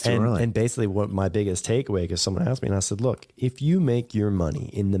 Yeah, just too early. And basically what my biggest takeaway, because someone asked me, and I said, look, if you make your money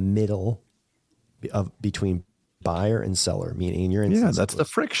in the middle between buyer and seller, meaning in your instance, that's the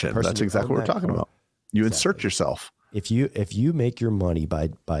friction. That's exactly what we're talking about. You insert yourself. If you make your money by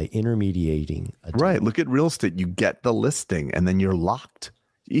intermediating a deal. Right. Look at real estate. You get the listing and then you're locked.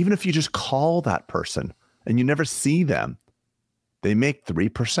 Even if you just call that person and you never see them, they make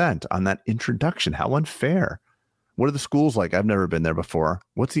 3% on that introduction. How unfair. What are the schools like? I've never been there before.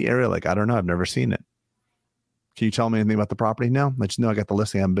 What's the area like? I don't know. I've never seen it. Can you tell me anything about the property now? I just know I got the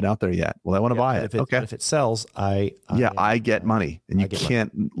listing. I haven't been out there yet. Well, I want to buy it. Okay. If it sells, I get money, and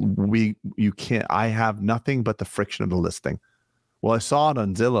you can't. I have nothing but the friction of the listing. Well, I saw it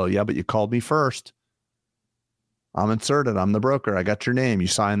on Zillow. Yeah, but you called me first. I'm inserted. I'm the broker. I got your name. You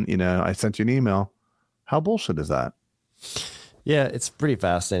signed. I sent you an email. How bullshit is that? Yeah, it's pretty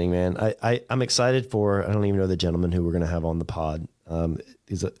fascinating, man. I'm excited for. I don't even know the gentleman who we're going to have on the pod.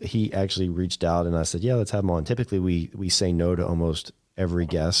 He actually reached out, and I said, yeah, let's have him on. Typically we say no to almost every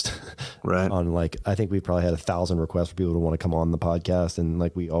guest. Right. I think we've probably had 1,000 requests for people to want to come on the podcast. And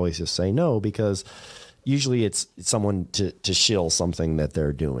we always just say no, because usually it's someone to shill something that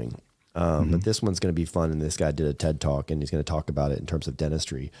they're doing. But this one's going to be fun. And this guy did a TED Talk, and he's going to talk about it in terms of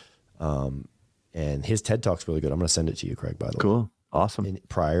dentistry. And his TED Talk's really good. I'm going to send it to you, Craig, by the way. Cool. Awesome. And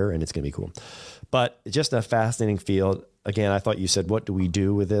it's going to be cool. But just a fascinating field. Again, I thought you said, what do we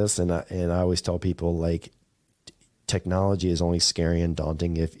do with this? And I always tell people, technology is only scary and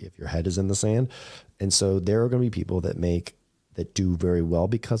daunting if your head is in the sand. And so there are going to be people that do very well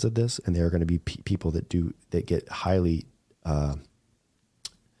because of this. And there are going to be people that get highly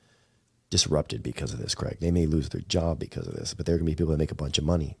disrupted because of this, Craig. They may lose their job because of this, but there are going to be people that make a bunch of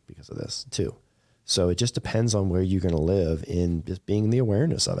money because of this too. So it just depends on where you're going to live in just being the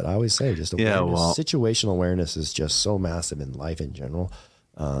awareness of it. I always say just awareness. Situational awareness is just so massive in life in general.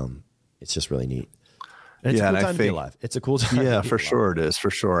 It's just really neat. And it's a cool time to be alive. It's a cool time. Yeah, for sure it is, for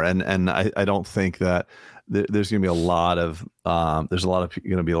sure. And I don't think that there's going to be a lot of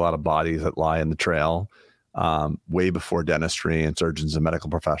bodies that lie in the trail way before dentistry and surgeons and medical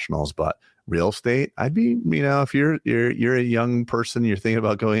professionals. But real estate, I'd be, if you're a young person, you're thinking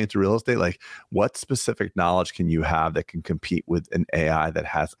about going into real estate, what specific knowledge can you have that can compete with an AI that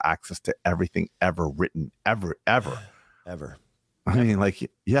has access to everything ever written, ever? I mean,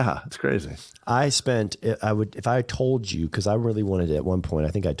 it's crazy. If I told you, because I really wanted at one point, I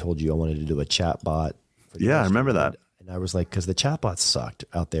think I told you I wanted to do a chat bot. I remember that. And I was like, because the chatbots sucked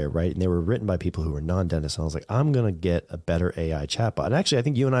out there, right? And they were written by people who were non-dentists. And I was like, I'm going to get a better AI chatbot. And actually, I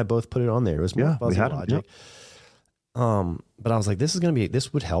think you and I both put it on there. It was more fuzzy logic. But I was like,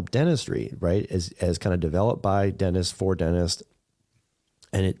 this would help dentistry, right? As kind of developed by dentists for dentists.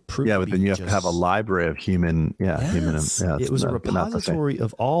 And it proved but then you have to have a library of human. It was a repository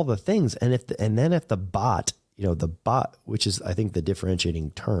of all the things. And if the bot, the bot, which is, I think, the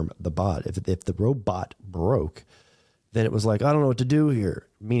differentiating term, the bot, if the robot broke, then it was like, I don't know what to do here.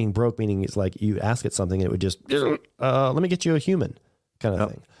 Meaning it's like you ask it something and it would just, let me get you a human kind of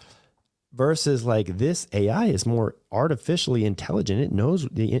thing. Versus this AI is more artificially intelligent. It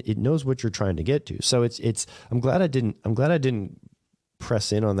knows what you're trying to get to. So I'm glad I didn't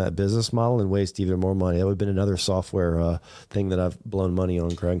press in on that business model and waste even more money. That would have been another software thing that I've blown money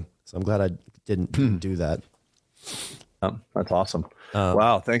on, Craig. So I'm glad I didn't do that. That's awesome.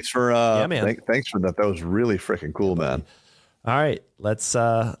 Wow. Thanks for, thanks for that. That was really freaking cool, man. All right. Let's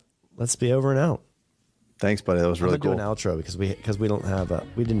be over and out. Thanks, buddy. That was really cool. I'm gonna do an outro because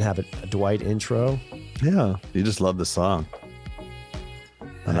we didn't have a Dwight intro. Yeah, you just love the song,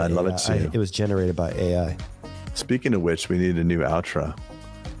 and I love it too. It was generated by AI. Speaking of which, we need a new outro.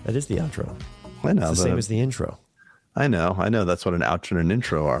 That is the outro. I know. It's the same as the intro. I know. That's what an outro and an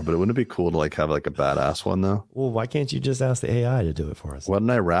intro are. But wouldn't it be cool to like have like a badass one though? Well, why can't you just ask the AI to do it for us? Why don't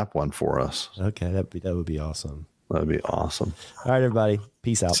I rap one for us? Okay, that would be awesome. That'd be awesome. All right, everybody.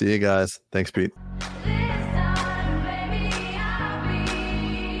 Peace out. See you guys. Thanks, Pete.